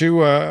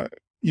to,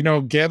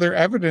 gather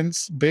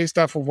evidence based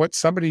off of what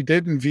somebody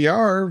did in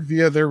VR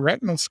via their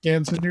retinal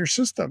scans in your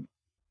system.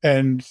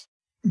 And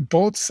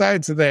both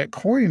sides of that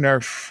coin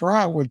are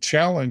fraught with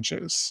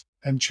challenges,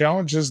 and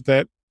challenges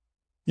that,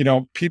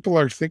 people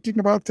are thinking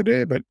about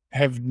today, but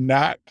have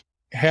not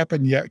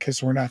happened yet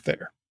because we're not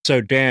there.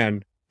 So,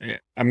 Dan,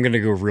 I'm going to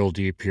go real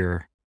deep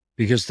here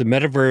because the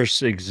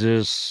metaverse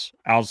exists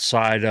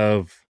outside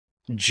of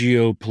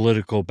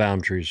geopolitical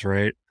boundaries,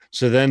 right?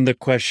 So then the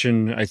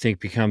question, I think,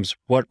 becomes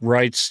what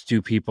rights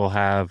do people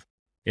have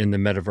in the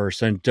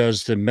metaverse? And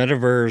does the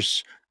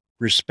metaverse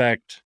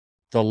respect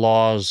the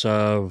laws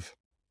of,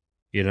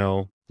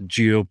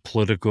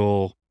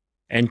 geopolitical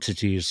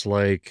entities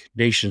like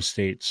nation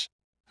states?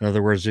 In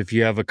other words, if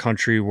you have a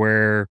country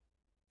where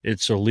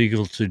it's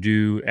illegal to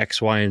do X,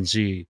 Y, and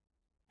Z,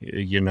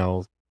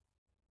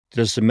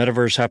 does the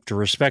metaverse have to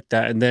respect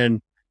that? And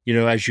then,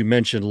 as you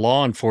mentioned,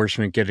 law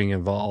enforcement getting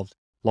involved,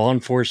 law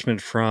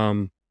enforcement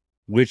from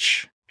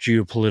which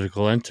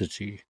geopolitical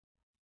entity?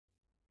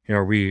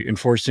 Are we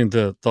enforcing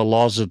the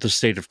laws of the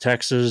state of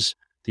Texas,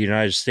 the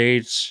United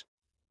States,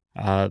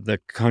 the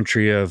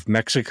country of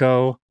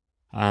Mexico?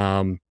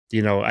 I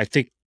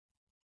think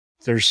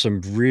there's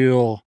some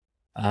real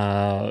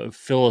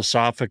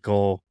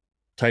philosophical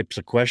types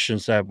of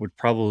questions that would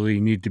probably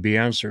need to be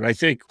answered. I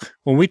think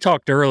when we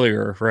talked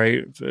earlier,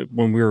 right,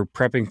 when we were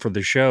prepping for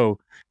the show,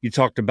 you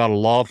talked about a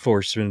law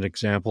enforcement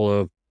example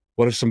of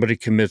what if somebody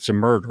commits a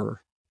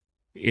murder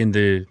in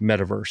the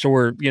metaverse,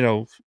 or,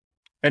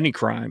 any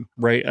crime,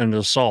 right, an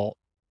assault,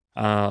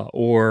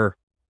 or,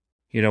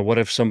 what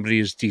if somebody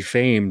is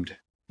defamed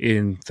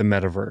in the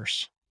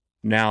metaverse?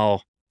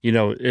 Now,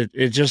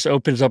 it just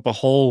opens up a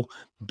whole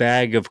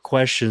bag of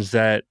questions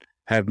that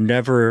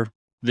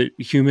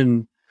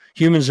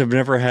humans have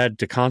never had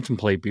to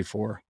contemplate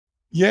before.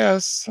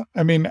 Yes.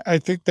 I mean, I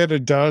think that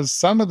it does.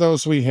 Some of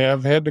those we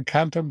have had to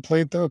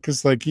contemplate, though,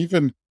 because like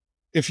even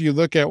if you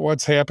look at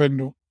what's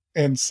happened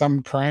and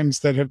some crimes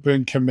that have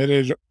been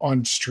committed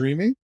on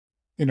streaming,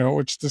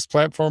 which this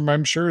platform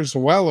I'm sure is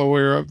well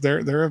aware of,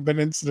 there have been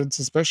incidents,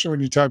 especially when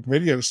you talk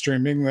video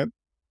streaming, that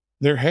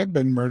there have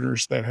been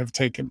murders that have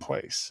taken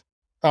place.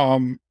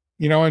 And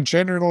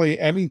generally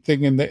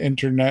anything in the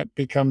internet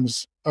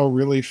becomes a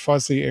really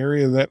fuzzy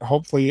area that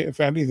hopefully,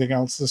 if anything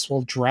else, this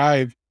will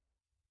drive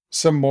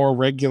some more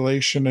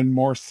regulation and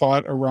more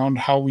thought around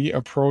how we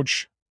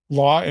approach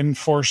law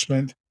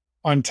enforcement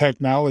on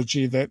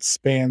technology that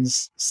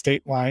spans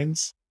state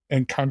lines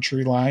and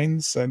country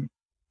lines. And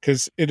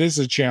because it is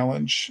a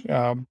challenge.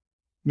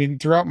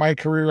 Throughout my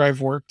career, I've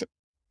worked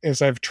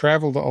as I've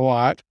traveled a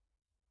lot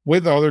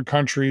with other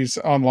countries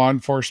on law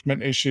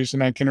enforcement issues.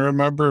 And I can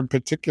remember in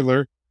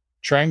particular,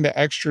 trying to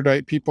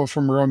extradite people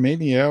from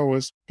Romania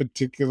was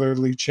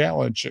particularly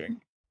challenging.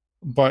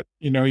 But,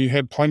 you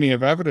had plenty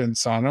of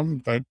evidence on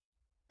them. But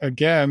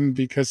again,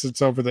 because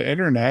it's over the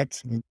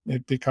internet,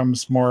 it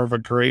becomes more of a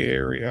gray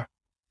area.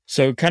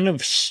 So kind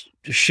of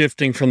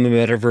shifting from the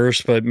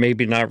metaverse, but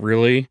maybe not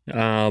really.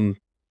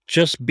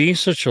 Just being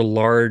such a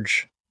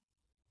large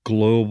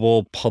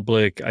global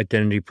public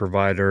identity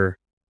provider,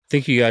 I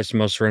think you guys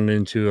must run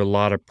into a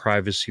lot of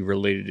privacy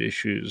related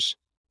issues.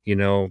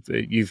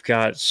 You've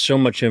got so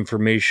much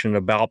information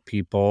about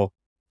people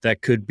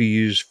that could be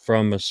used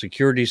from a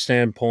security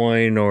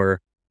standpoint,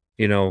 or,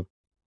 the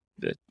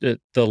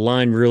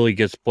line really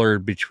gets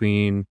blurred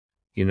between,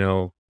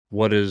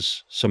 what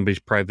is somebody's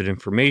private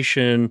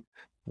information,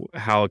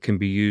 how it can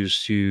be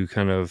used to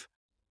kind of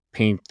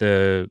paint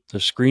the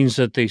screens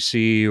that they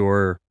see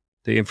or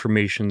the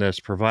information that's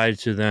provided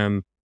to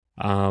them.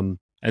 And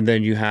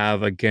then you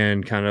have,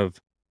 again, kind of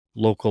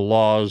local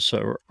laws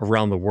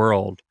around the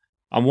world.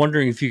 I'm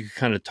wondering if you could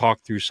kind of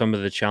talk through some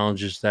of the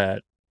challenges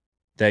that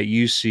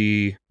you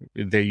see,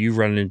 that you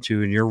run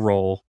into in your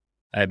role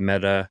at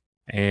Meta.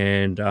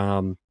 And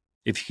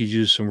if you could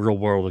use some real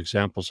world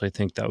examples, I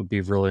think that would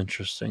be real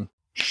interesting.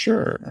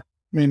 Sure.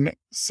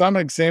 Some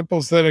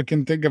examples that I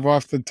can think of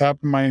off the top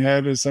of my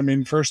head is,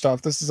 first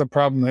off, this is a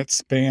problem that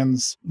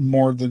spans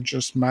more than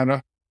just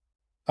Meta.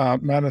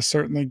 Meta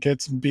certainly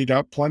gets beat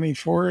up plenty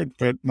for it,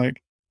 but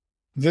like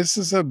this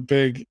is a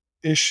big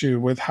issue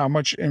with how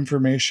much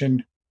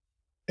information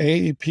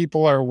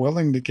people are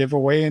willing to give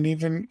away, and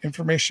even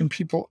information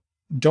people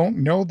don't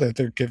know that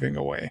they're giving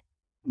away.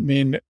 I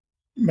mean,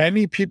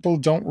 many people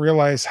don't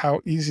realize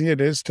how easy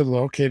it is to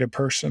locate a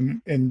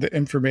person in the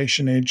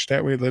information age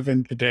that we live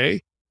in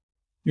today.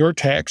 Your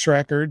tax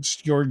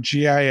records, your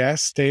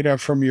GIS data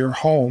from your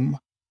home.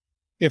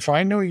 If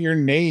I know your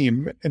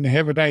name and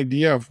have an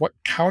idea of what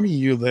county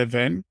you live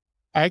in,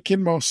 I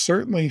can most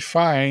certainly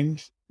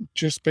find,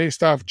 just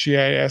based off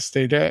GIS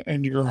data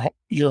and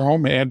your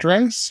home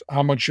address,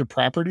 how much your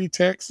property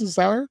taxes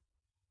are.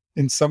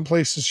 In some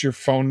places, your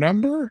phone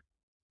number.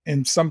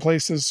 In some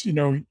places,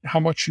 how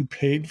much you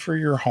paid for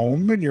your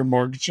home and your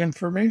mortgage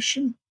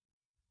information.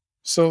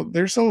 So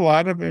there's a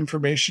lot of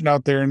information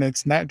out there, and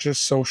it's not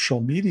just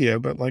social media,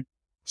 but like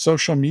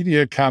social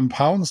media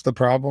compounds the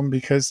problem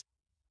because,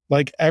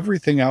 like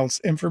everything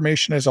else,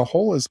 information as a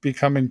whole is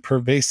becoming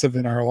pervasive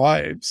in our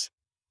lives.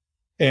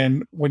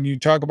 And when you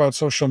talk about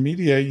social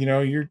media,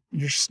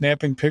 you're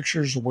snapping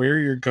pictures where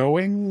you're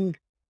going,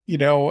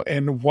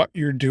 and what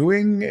you're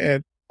doing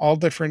at all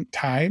different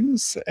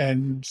times.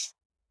 And,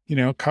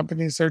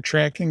 companies are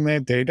tracking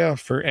that data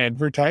for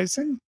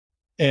advertising.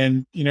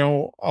 And,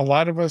 a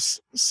lot of us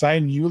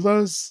sign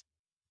EULAs,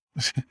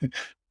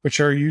 which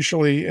are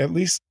usually at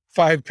least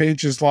 5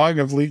 pages long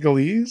of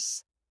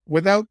legalese,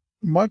 without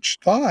much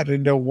thought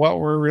into what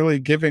we're really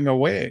giving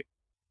away.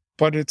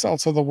 But it's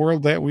also the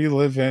world that we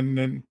live in.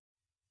 And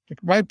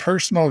my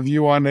personal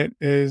view on it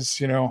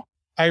is,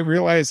 I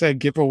realize I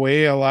give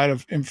away a lot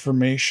of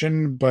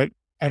information, but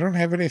I don't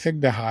have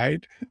anything to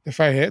hide. If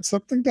I had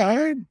something to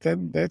hide,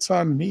 then that's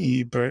on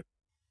me. But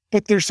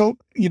there's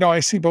I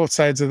see both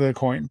sides of the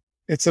coin.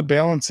 It's a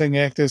balancing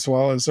act as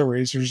well as a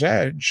razor's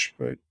edge,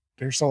 but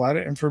there's a lot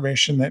of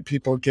information that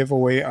people give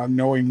away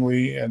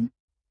unknowingly. And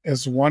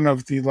as one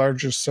of the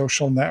largest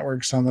social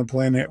networks on the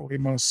planet, we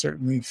most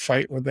certainly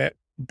fight with that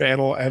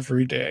battle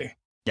every day.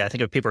 Yeah, I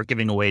think if people are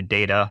giving away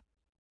data,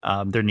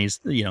 they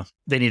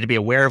need to be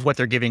aware of what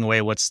they're giving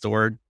away, what's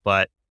stored,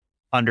 but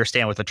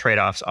understand what the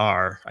trade-offs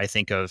are. I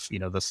think of,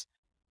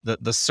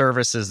 the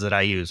services that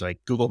I use, like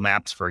Google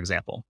Maps, for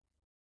example.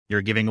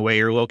 You're giving away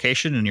your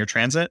location and your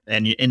transit,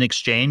 and in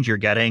exchange, you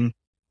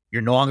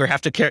no longer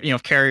have to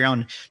carry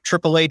around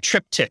AAA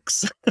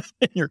triptychs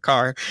in your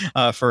car.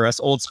 For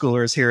us old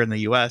schoolers here in the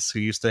US who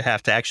used to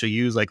have to actually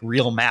use like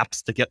real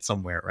maps to get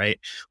somewhere, right?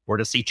 Or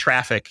to see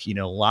traffic,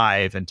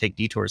 live and take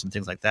detours and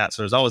things like that.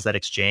 So there's always that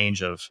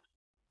exchange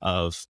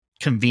of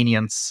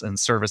convenience and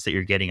service that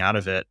you're getting out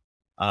of it.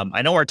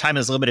 I know our time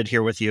is limited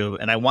here with you,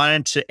 and I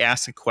wanted to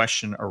ask a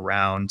question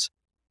around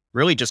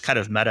really just kind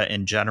of Meta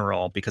in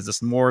general, because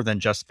it's more than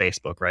just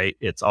Facebook, right?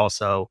 It's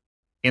also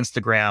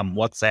Instagram,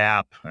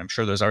 WhatsApp. I'm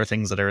sure there's other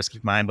things that are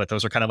escaping mind, but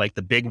those are kind of like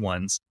the big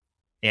ones.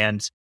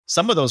 And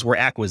some of those were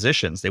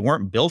acquisitions. They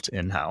weren't built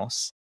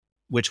in-house,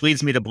 which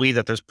leads me to believe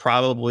that there's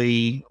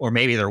probably, or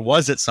maybe there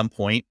was at some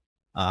point,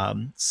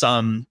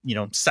 some,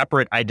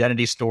 separate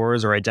identity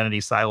stores or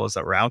identity silos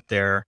that were out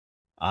there.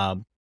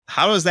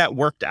 How has that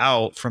worked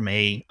out from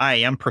a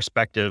IAM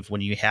perspective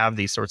when you have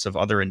these sorts of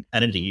other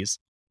entities?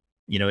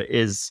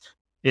 Is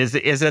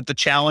it the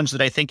challenge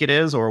that I think it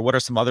is, or what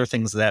are some other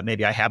things that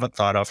maybe I haven't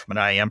thought of from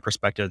an IAM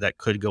perspective that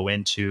could go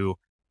into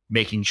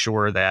making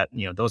sure that,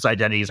 those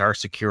identities are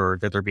secure,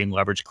 that they're being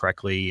leveraged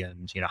correctly,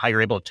 and, how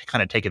you're able to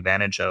kind of take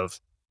advantage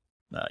of,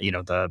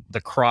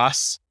 the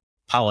cross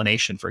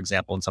pollination, for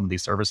example, in some of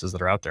these services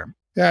that are out there?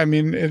 Yeah, I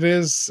mean, it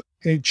is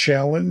a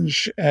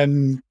challenge,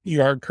 and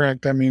you are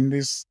correct. I mean,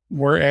 these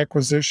were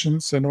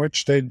acquisitions in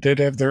which they did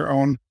have their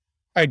own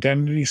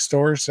identity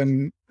stores.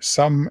 In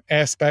some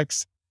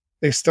aspects,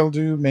 they still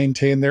do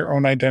maintain their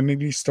own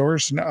identity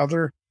stores, and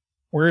other,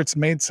 where it's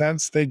made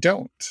sense, they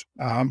don't.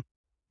 I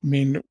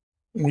mean,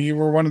 we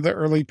were one of the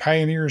early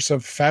pioneers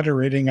of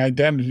federating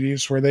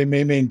identities, where they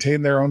may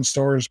maintain their own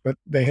stores, but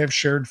they have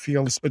shared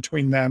fields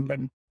between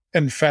them,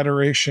 and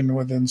federation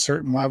within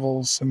certain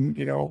levels. And,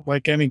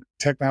 like any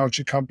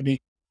technology company,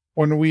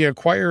 when we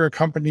acquire a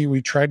company, we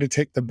try to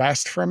take the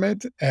best from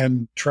it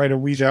and try to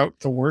weed out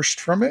the worst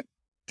from it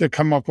to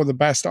come up with the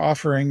best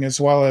offering, as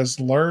well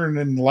as learn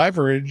and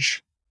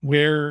leverage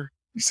where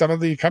some of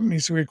the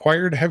companies we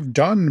acquired have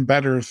done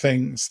better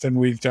things than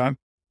we've done.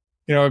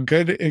 A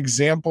good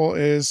example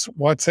is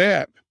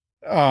WhatsApp,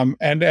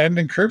 end-to-end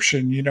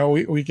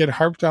encryption. We get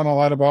harped on a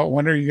lot about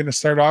when are you going to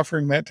start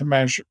offering that to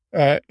measure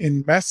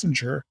in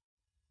Messenger,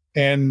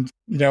 and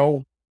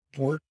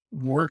we're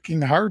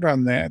working hard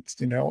on that.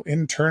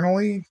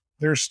 Internally,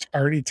 there's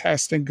already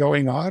testing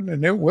going on,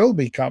 and it will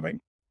be coming.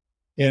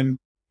 And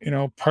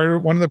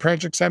one of the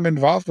projects I'm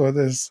involved with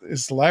is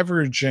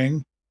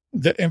leveraging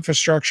the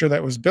infrastructure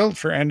that was built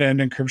for end-to-end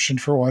encryption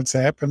for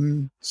WhatsApp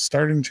and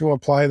starting to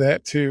apply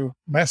that to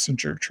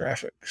Messenger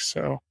traffic.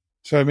 So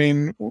I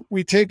mean,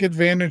 we take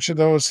advantage of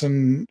those.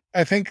 And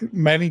I think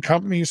many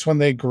companies, when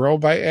they grow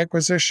by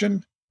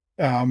acquisition,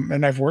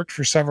 And I've worked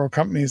for several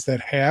companies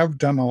that have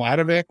done a lot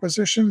of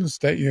acquisitions,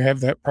 that you have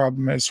that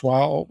problem as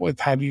well with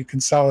how do you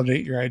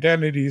consolidate your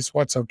identities,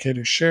 what's okay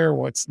to share,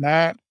 what's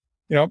not.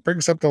 It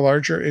brings up the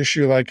larger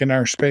issue, like in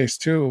our space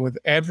too, with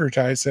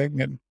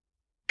advertising and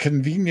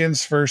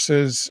convenience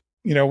versus,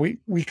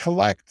 we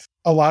collect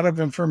a lot of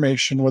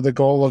information with the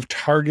goal of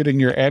targeting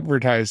your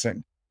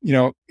advertising.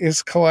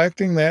 Is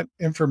collecting that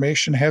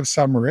information have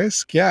some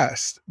risk?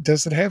 Yes.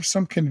 Does it have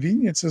some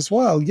convenience as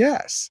well?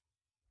 Yes.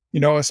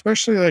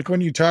 Especially like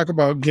when you talk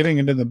about getting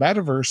into the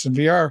metaverse and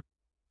VR,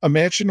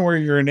 imagine where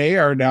you're in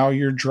AR now,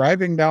 you're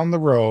driving down the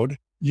road,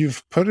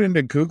 you've put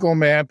into Google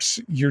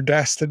Maps your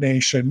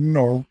destination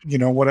or,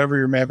 whatever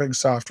your mapping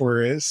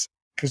software is,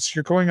 because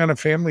you're going on a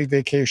family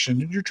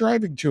vacation and you're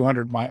driving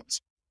 200 miles.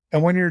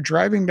 And when you're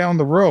driving down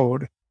the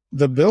road,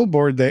 the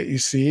billboard that you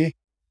see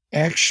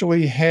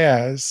actually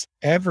has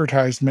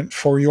advertisement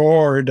for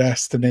your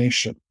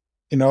destination.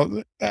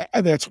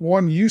 That's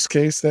one use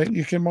case that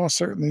you can most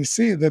certainly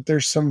see that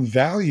there's some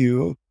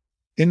value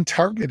in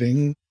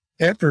targeting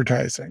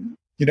advertising.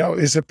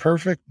 Is it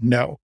perfect?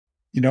 No.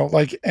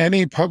 Like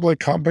any public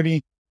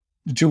company,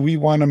 do we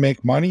want to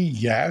make money?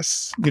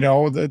 Yes.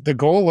 The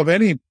goal of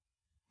any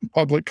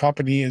public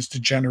company is to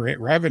generate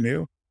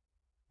revenue.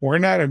 We're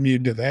not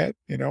immune to that.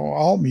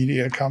 All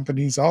media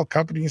companies, all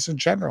companies in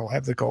general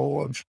have the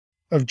goal of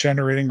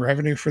generating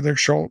revenue for their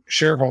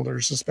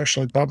shareholders,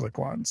 especially public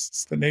ones.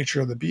 It's the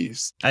nature of the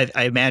beast. I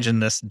imagine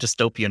this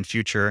dystopian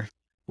future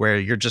where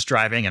you're just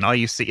driving and all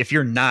you see, if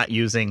you're not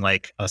using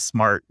like a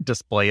smart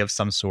display of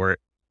some sort,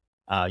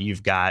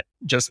 you've got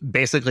just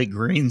basically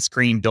green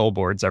screen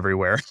billboards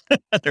everywhere.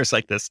 There's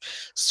like this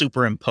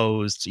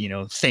superimposed,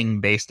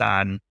 thing based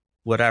on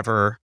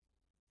whatever,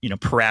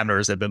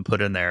 parameters have been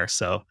put in there.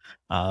 So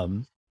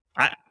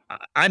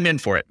I'm in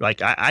for it.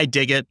 Like I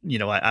dig it.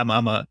 I'm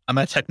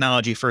a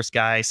technology first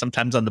guy,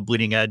 sometimes on the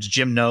bleeding edge.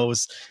 Jim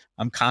knows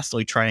I'm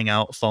constantly trying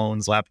out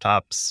phones,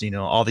 laptops,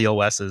 all the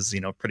OSs,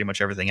 pretty much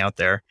everything out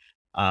there.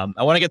 I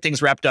want to get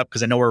things wrapped up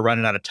because I know we're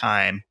running out of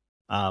time.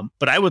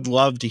 But I would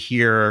love to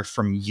hear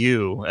from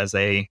you as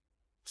a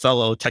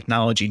fellow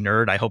technology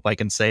nerd, I hope I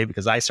can say,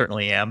 because I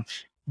certainly am.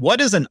 What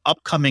is an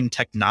upcoming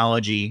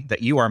technology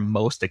that you are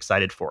most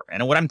excited for?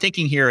 And what I'm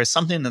thinking here is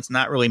something that's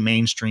not really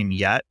mainstream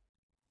yet,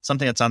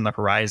 something that's on the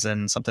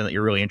horizon, something that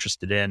you're really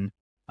interested in,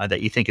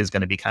 that you think is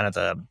going to be kind of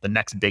the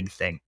next big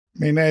thing.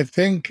 I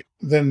think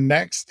the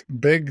next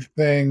big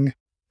thing,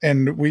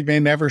 and we may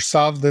never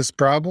solve this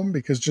problem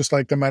because just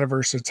like the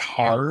metaverse, it's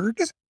hard,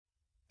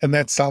 and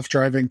that's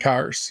self-driving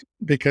cars,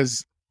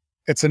 because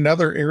it's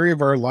another area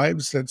of our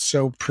lives that's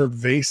so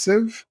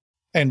pervasive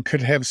and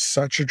could have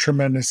such a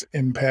tremendous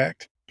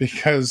impact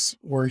because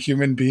we're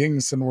human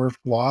beings and we're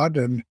flawed.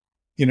 And,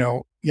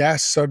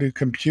 yes, so do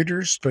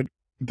computers, but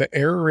the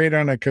error rate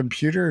on a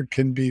computer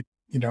can be,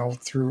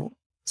 through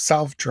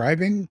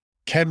self-driving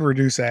can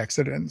reduce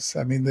accidents.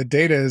 The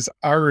data is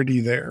already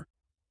there.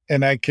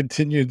 And I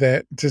continue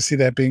to see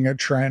that being a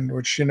trend,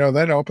 which,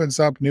 that opens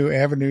up new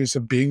avenues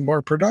of being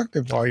more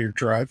productive while you're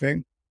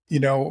driving,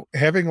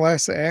 having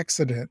less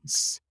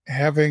accidents,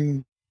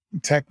 having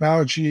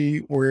technology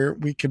where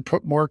we can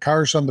put more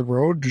cars on the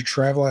road to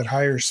travel at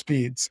higher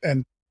speeds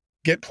and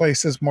get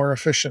places more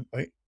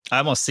efficiently. I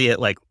almost see it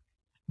like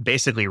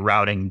basically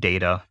routing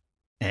data,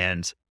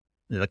 and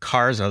the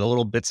cars are the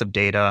little bits of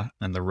data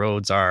and the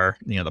roads are,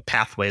 the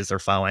pathways they're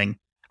following.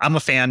 I'm a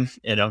fan,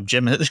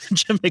 Jim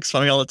makes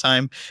fun of me all the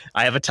time.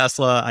 I have a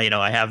Tesla.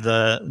 I have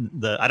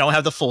I don't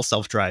have the full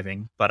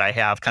self-driving, but I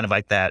have kind of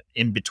like that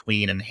in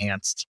between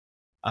enhanced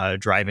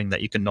driving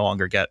that you can no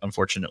longer get,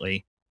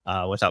 unfortunately,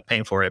 without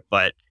paying for it.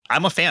 But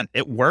I'm a fan.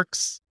 It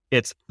works.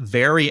 It's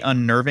very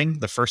unnerving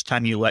the first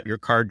time you let your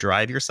car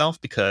drive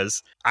yourself,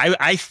 because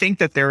I think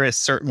that there is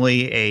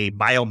certainly a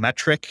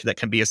biometric that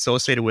can be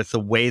associated with the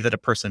way that a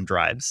person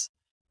drives.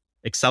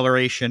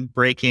 Acceleration,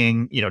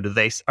 braking,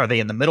 are they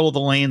in the middle of the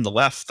lane, the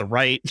left, the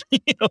right,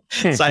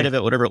 side of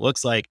it, whatever it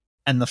looks like.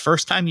 And the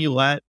first time you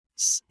let,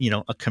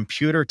 a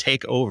computer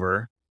take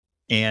over,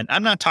 and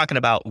I'm not talking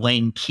about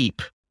lane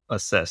keep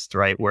assist,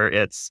 right? Where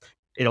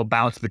it'll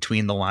bounce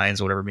between the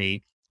lines, whatever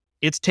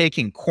it's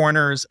taking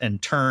corners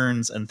and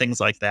turns and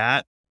things like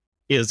that,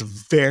 is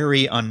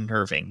very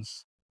unnerving.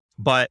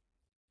 But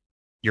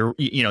you're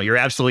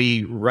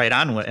absolutely right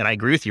on, and I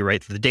agree with you,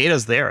 right? The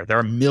data's there. There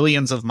are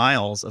millions of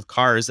miles of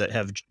cars that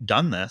have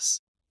done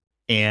this.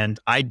 And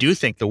I do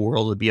think the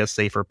world would be a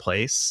safer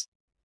place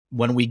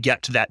when we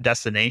get to that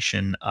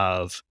destination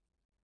of,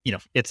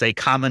 it's a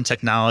common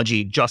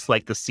technology, just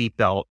like the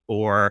seatbelt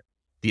or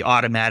the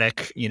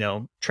automatic,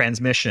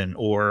 transmission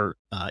or,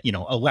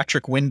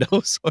 electric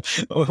windows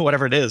or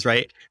whatever it is,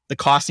 right? The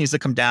cost needs to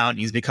come down,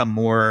 needs to become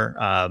more,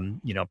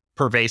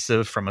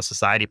 pervasive from a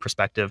society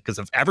perspective, because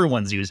if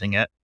everyone's using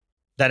it,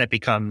 then it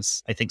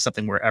becomes, I think,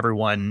 something where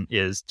everyone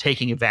is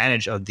taking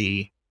advantage of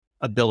the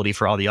ability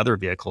for all the other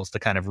vehicles to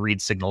kind of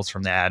read signals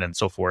from that and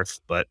so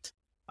forth. But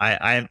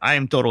I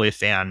am totally a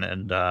fan,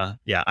 and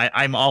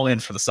I'm all in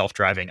for the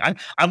self-driving.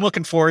 I'm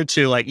looking forward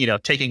to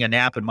taking a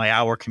nap in my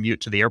hour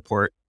commute to the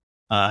airport,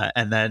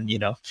 and then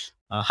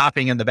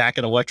hopping in the back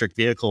of an electric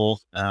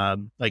vehicle,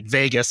 like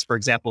Vegas, for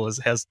example,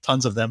 has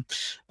tons of them,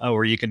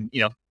 where you can,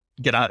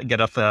 get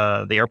off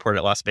the airport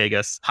at Las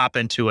Vegas, hop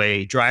into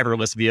a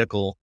driverless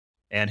vehicle,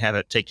 and have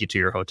it take you to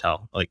your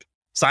hotel. Like,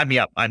 sign me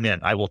up. I'm in.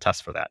 I will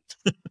test for that.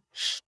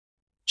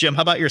 Jim,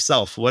 how about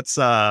yourself? What's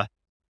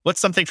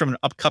something from an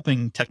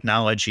upcoming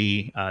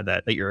technology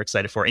that you're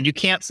excited for? And you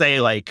can't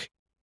say like,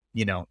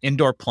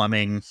 indoor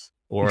plumbing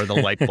or the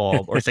light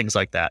bulb or things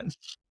like that.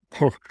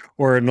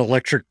 Or an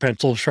electric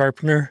pencil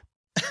sharpener.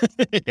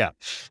 Yeah.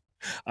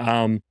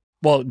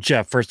 Well,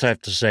 Jeff, first I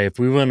have to say, if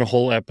we went a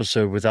whole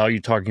episode without you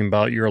talking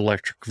about your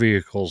electric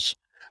vehicles,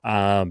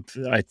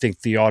 I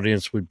think the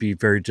audience would be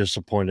very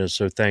disappointed.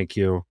 So thank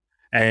you.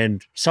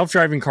 And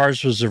self-driving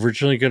cars was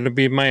originally going to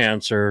be my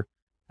answer.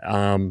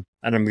 And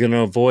I'm going to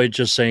avoid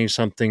just saying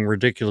something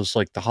ridiculous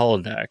like the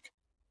holodeck.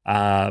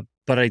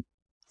 But I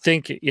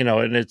think,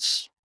 and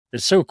it's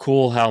so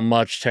cool how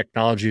much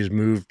technology has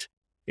moved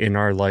in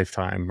our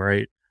lifetime,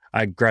 right?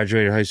 I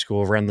graduated high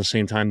school around the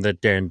same time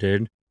that Dan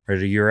did,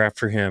 right? A year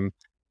after him.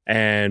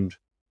 And,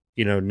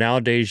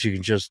 nowadays you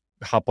can just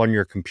hop on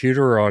your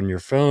computer or on your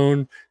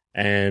phone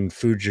and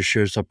food just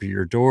shows up at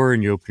your door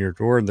and you open your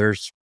door and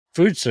there's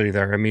food sitting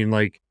there. I mean,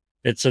 like,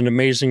 it's an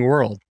amazing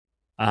world.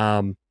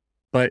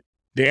 But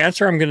the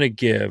answer I'm going to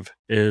give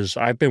is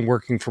I've been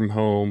working from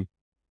home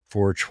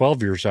for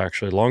 12 years,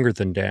 actually, longer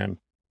than Dan.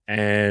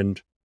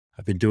 And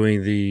I've been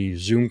doing the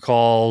Zoom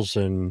calls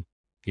and,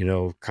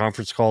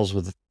 conference calls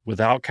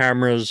without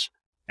cameras.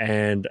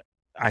 And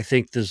I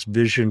think this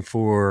vision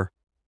for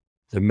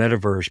the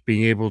metaverse,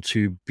 being able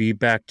to be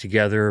back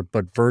together,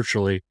 but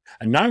virtually,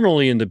 and not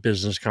only in the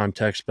business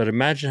context, but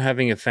imagine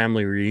having a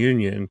family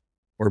reunion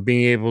or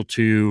being able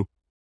to,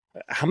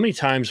 how many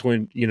times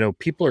when,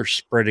 people are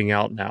spreading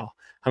out now,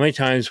 how many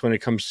times when it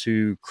comes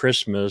to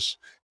Christmas,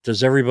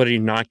 does everybody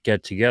not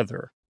get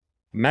together?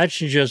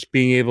 Imagine just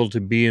being able to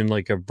be in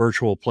like a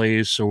virtual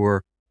place,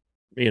 or,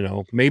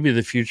 maybe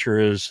the future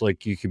is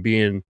like you could be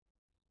in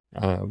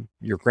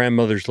your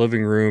grandmother's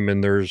living room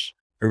and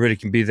everybody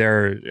can be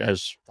there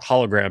as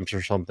holograms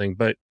or something.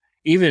 But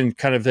even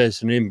kind of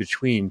as an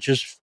in-between,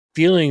 just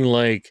feeling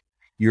like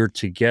you're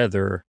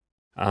together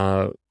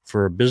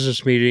for a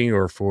business meeting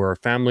or for a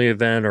family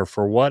event or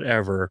for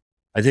whatever,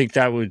 I think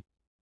that would,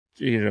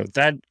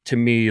 that to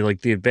me,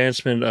 like the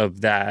advancement of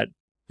that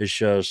is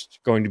just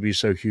going to be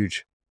so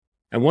huge.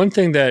 And one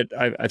thing that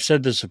I've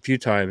said this a few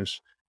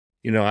times,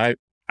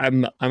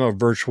 I'm a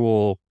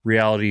virtual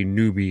reality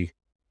newbie.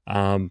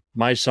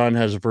 My son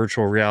has a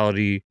virtual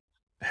reality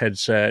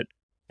headset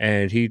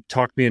and he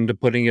talked me into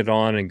putting it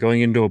on and going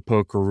into a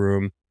poker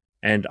room,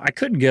 and I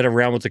couldn't get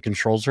around with the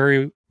controls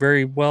very,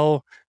 very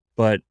well,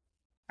 but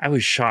I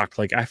was shocked.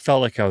 Like, I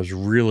felt like I was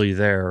really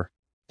there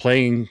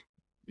playing,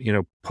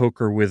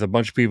 poker with a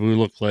bunch of people who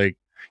looked like,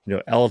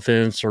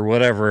 elephants or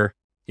whatever.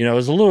 It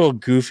was a little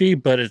goofy,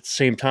 but at the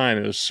same time,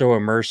 it was so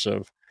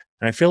immersive.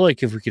 And I feel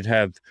like if we could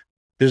have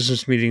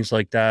business meetings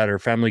like that or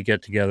family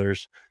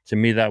get-togethers, to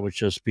me, that would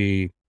just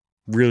be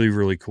really,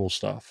 really cool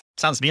stuff.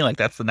 Sounds to me like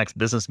that's the next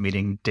business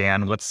meeting,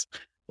 Dan. Let's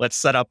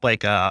set up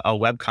like a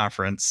web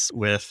conference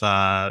with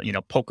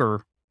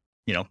poker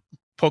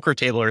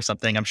table or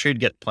something. I'm sure you'd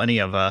get plenty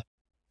of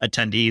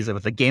attendees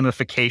with the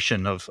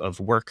gamification of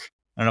work.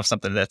 I don't know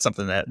if that's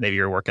something that maybe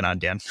you're working on,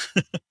 Dan.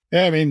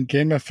 Yeah, I mean,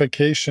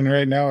 gamification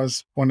right now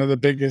is one of the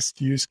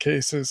biggest use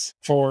cases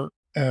for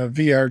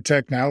VR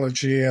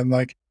technology. And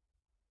like,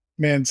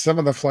 man, some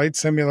of the flight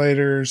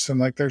simulators and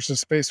like there's a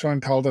space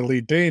one called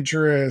Elite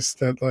Dangerous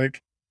that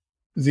like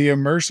the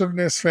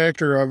immersiveness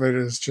factor of it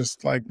is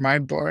just like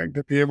mind blowing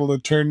to be able to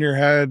turn your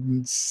head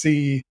and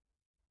see,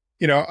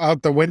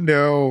 out the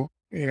window,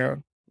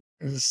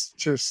 is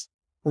just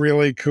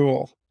really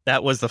cool.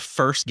 That was the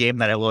first game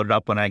that I loaded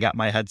up when I got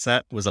my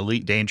headset, was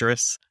Elite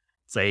Dangerous.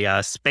 It's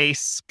a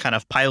space kind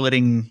of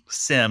piloting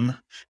sim,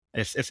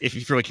 if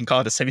you really can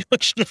call it a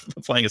simulation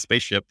of flying a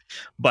spaceship.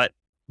 But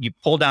you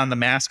pull down the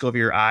mask over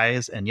your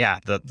eyes, and yeah,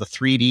 the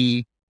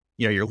 3D,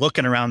 you're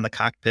looking around the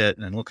cockpit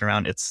and looking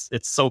around. It's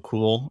so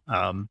cool.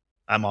 I'm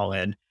all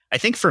in. I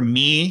think for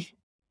me,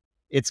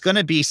 it's going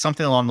to be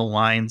something along the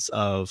lines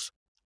of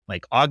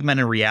like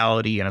augmented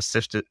reality and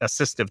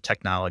assistive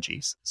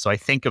technologies. So I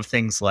think of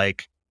things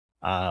like,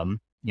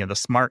 the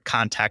smart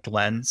contact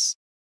lens,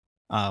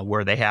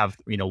 where they have,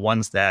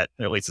 ones that,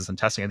 at least it's in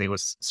testing, I think it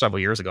was several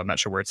years ago. I'm not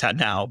sure where it's at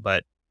now,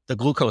 but the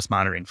glucose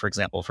monitoring, for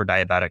example, for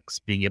diabetics,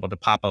 being able to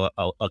pop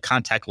a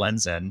contact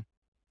lens in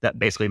that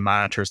basically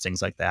monitors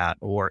things like that,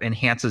 or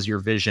enhances your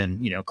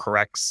vision,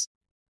 corrects,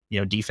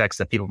 defects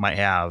that people might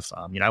have.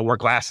 I wore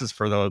glasses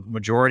for the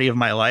majority of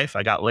my life.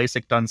 I got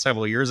LASIK done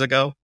several years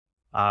ago.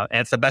 And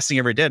it's the best thing I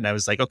ever did. And I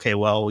was like, okay,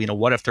 well,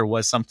 what if there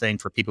was something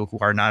for people who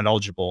are not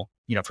eligible,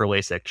 for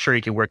LASIK? Sure,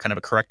 you can wear kind of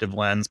a corrective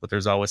lens, but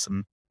there's always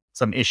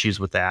some issues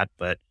with that.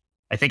 But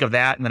I think of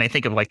that. And then I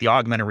think of like the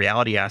augmented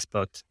reality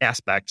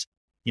aspect,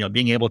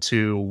 being able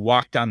to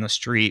walk down the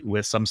street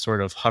with some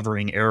sort of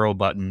hovering arrow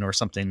button or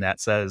something that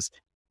says,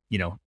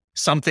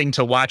 something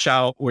to watch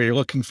out where you're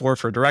looking for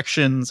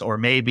directions, or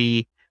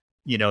maybe,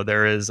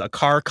 there is a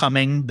car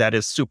coming that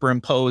is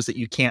superimposed that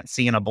you can't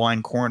see in a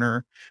blind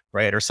corner,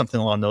 right? Or something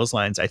along those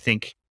lines. I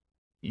think,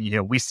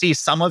 we see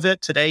some of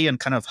it today in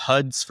kind of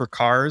HUDs for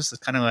cars. It's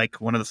kind of like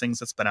one of the things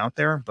that's been out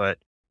there, but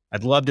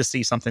I'd love to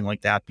see something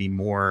like that be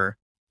more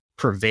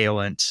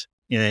prevalent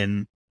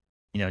in,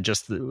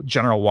 just the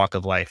general walk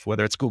of life,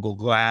 whether it's Google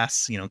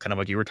Glass, kind of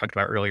like you were talking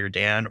about earlier,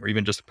 Dan, or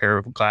even just a pair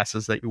of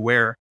glasses that you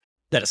wear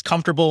that is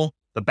comfortable.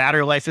 The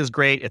battery life is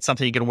great. It's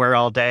something you can wear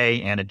all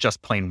day and it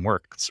just plain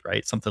works,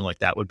 right? Something like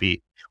that would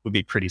be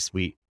pretty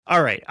sweet.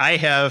 All right.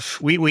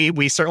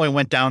 We certainly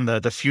went down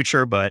the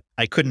future, but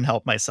I couldn't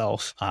help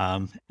myself.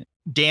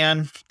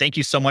 Dan, thank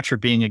you so much for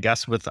being a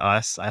guest with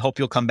us. I hope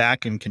you'll come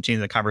back and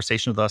continue the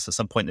conversation with us at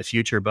some point in the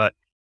future. But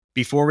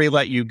before we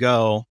let you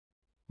go,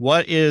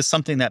 what is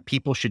something that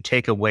people should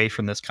take away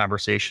from this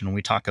conversation when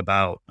we talk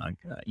about,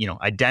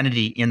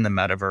 identity in the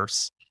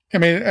metaverse? I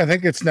mean, I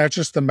think it's not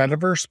just the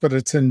metaverse, but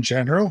it's in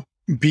general.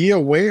 Be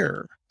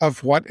aware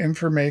of what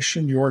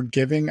information you're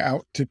giving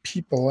out to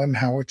people and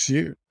how it's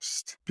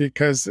used,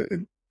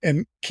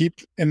 and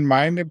keep in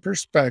mind and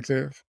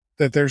perspective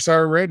that there's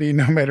already,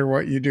 no matter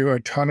what you do, a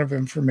ton of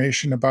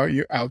information about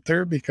you out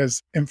there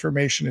because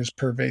information is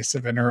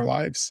pervasive in our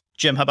lives.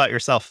 Jim, how about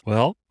yourself?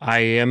 Well,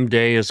 IAM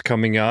Day is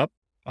coming up.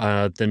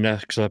 The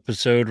next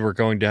episode, we're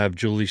going to have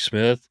Julie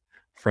Smith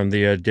from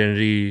the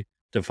Identity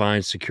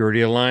Defined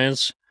Security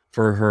Alliance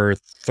for her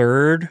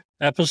third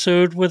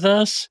episode with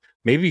us.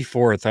 Maybe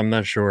fourth, I'm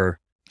not sure.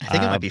 I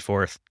think it might be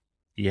fourth.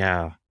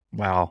 Yeah.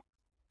 Wow.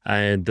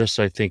 And this,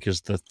 I think,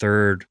 is the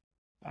third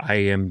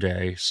IAM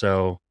Day.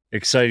 So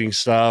exciting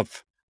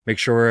stuff. Make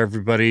sure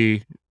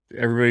everybody's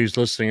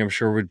listening, I'm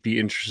sure, would be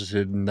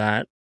interested in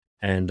that.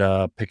 And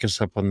pick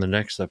us up on the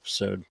next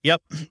episode.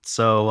 Yep.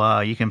 So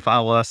you can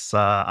follow us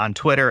on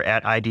Twitter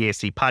at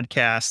IDAC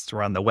Podcast.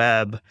 We're on the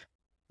web,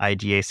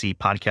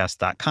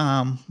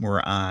 idacpodcast.com.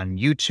 We're on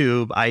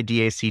YouTube,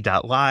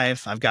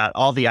 idac.live. I've got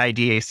all the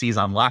IDACs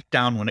on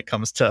lockdown when it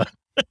comes to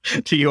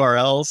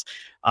URLs.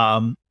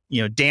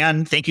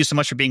 Dan, thank you so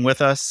much for being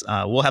with us.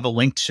 We'll have a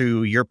link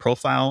to your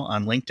profile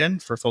on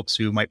LinkedIn for folks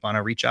who might want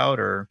to reach out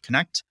or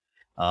connect.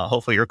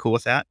 Hopefully you're cool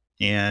with that.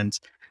 And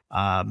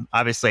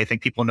obviously, I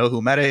think people know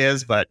who Meta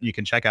is, but you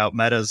can check out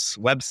Meta's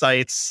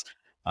websites.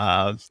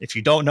 If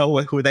you don't know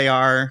who they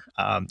are,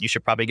 you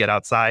should probably get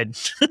outside,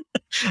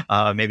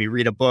 maybe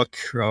read a book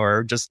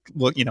or just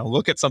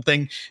look at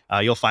something.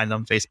 You'll find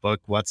them: Facebook,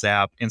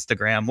 WhatsApp,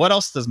 Instagram. What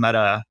else does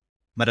Meta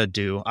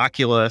do?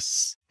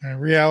 Oculus,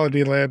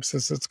 Reality Labs,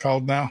 as it's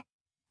called now.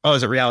 Oh,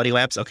 is it Reality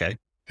Labs? Okay.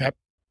 Yep.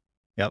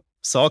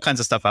 So all kinds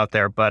of stuff out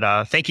there.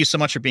 But thank you so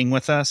much for being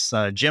with us,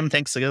 Jim.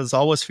 Thanks as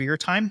always for your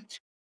time.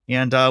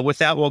 And with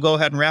that, we'll go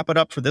ahead and wrap it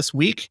up for this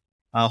week.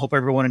 Hope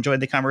everyone enjoyed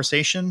the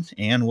conversation,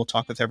 and we'll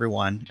talk with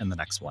everyone in the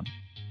next one.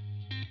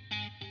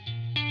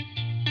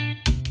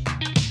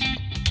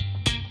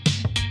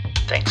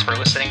 Thanks for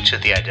listening to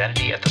the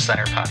Identity at the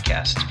Center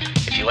podcast.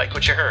 If you like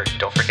what you heard,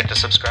 don't forget to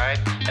subscribe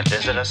and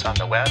visit us on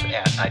the web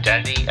at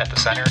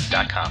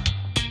identityatthecenter.com.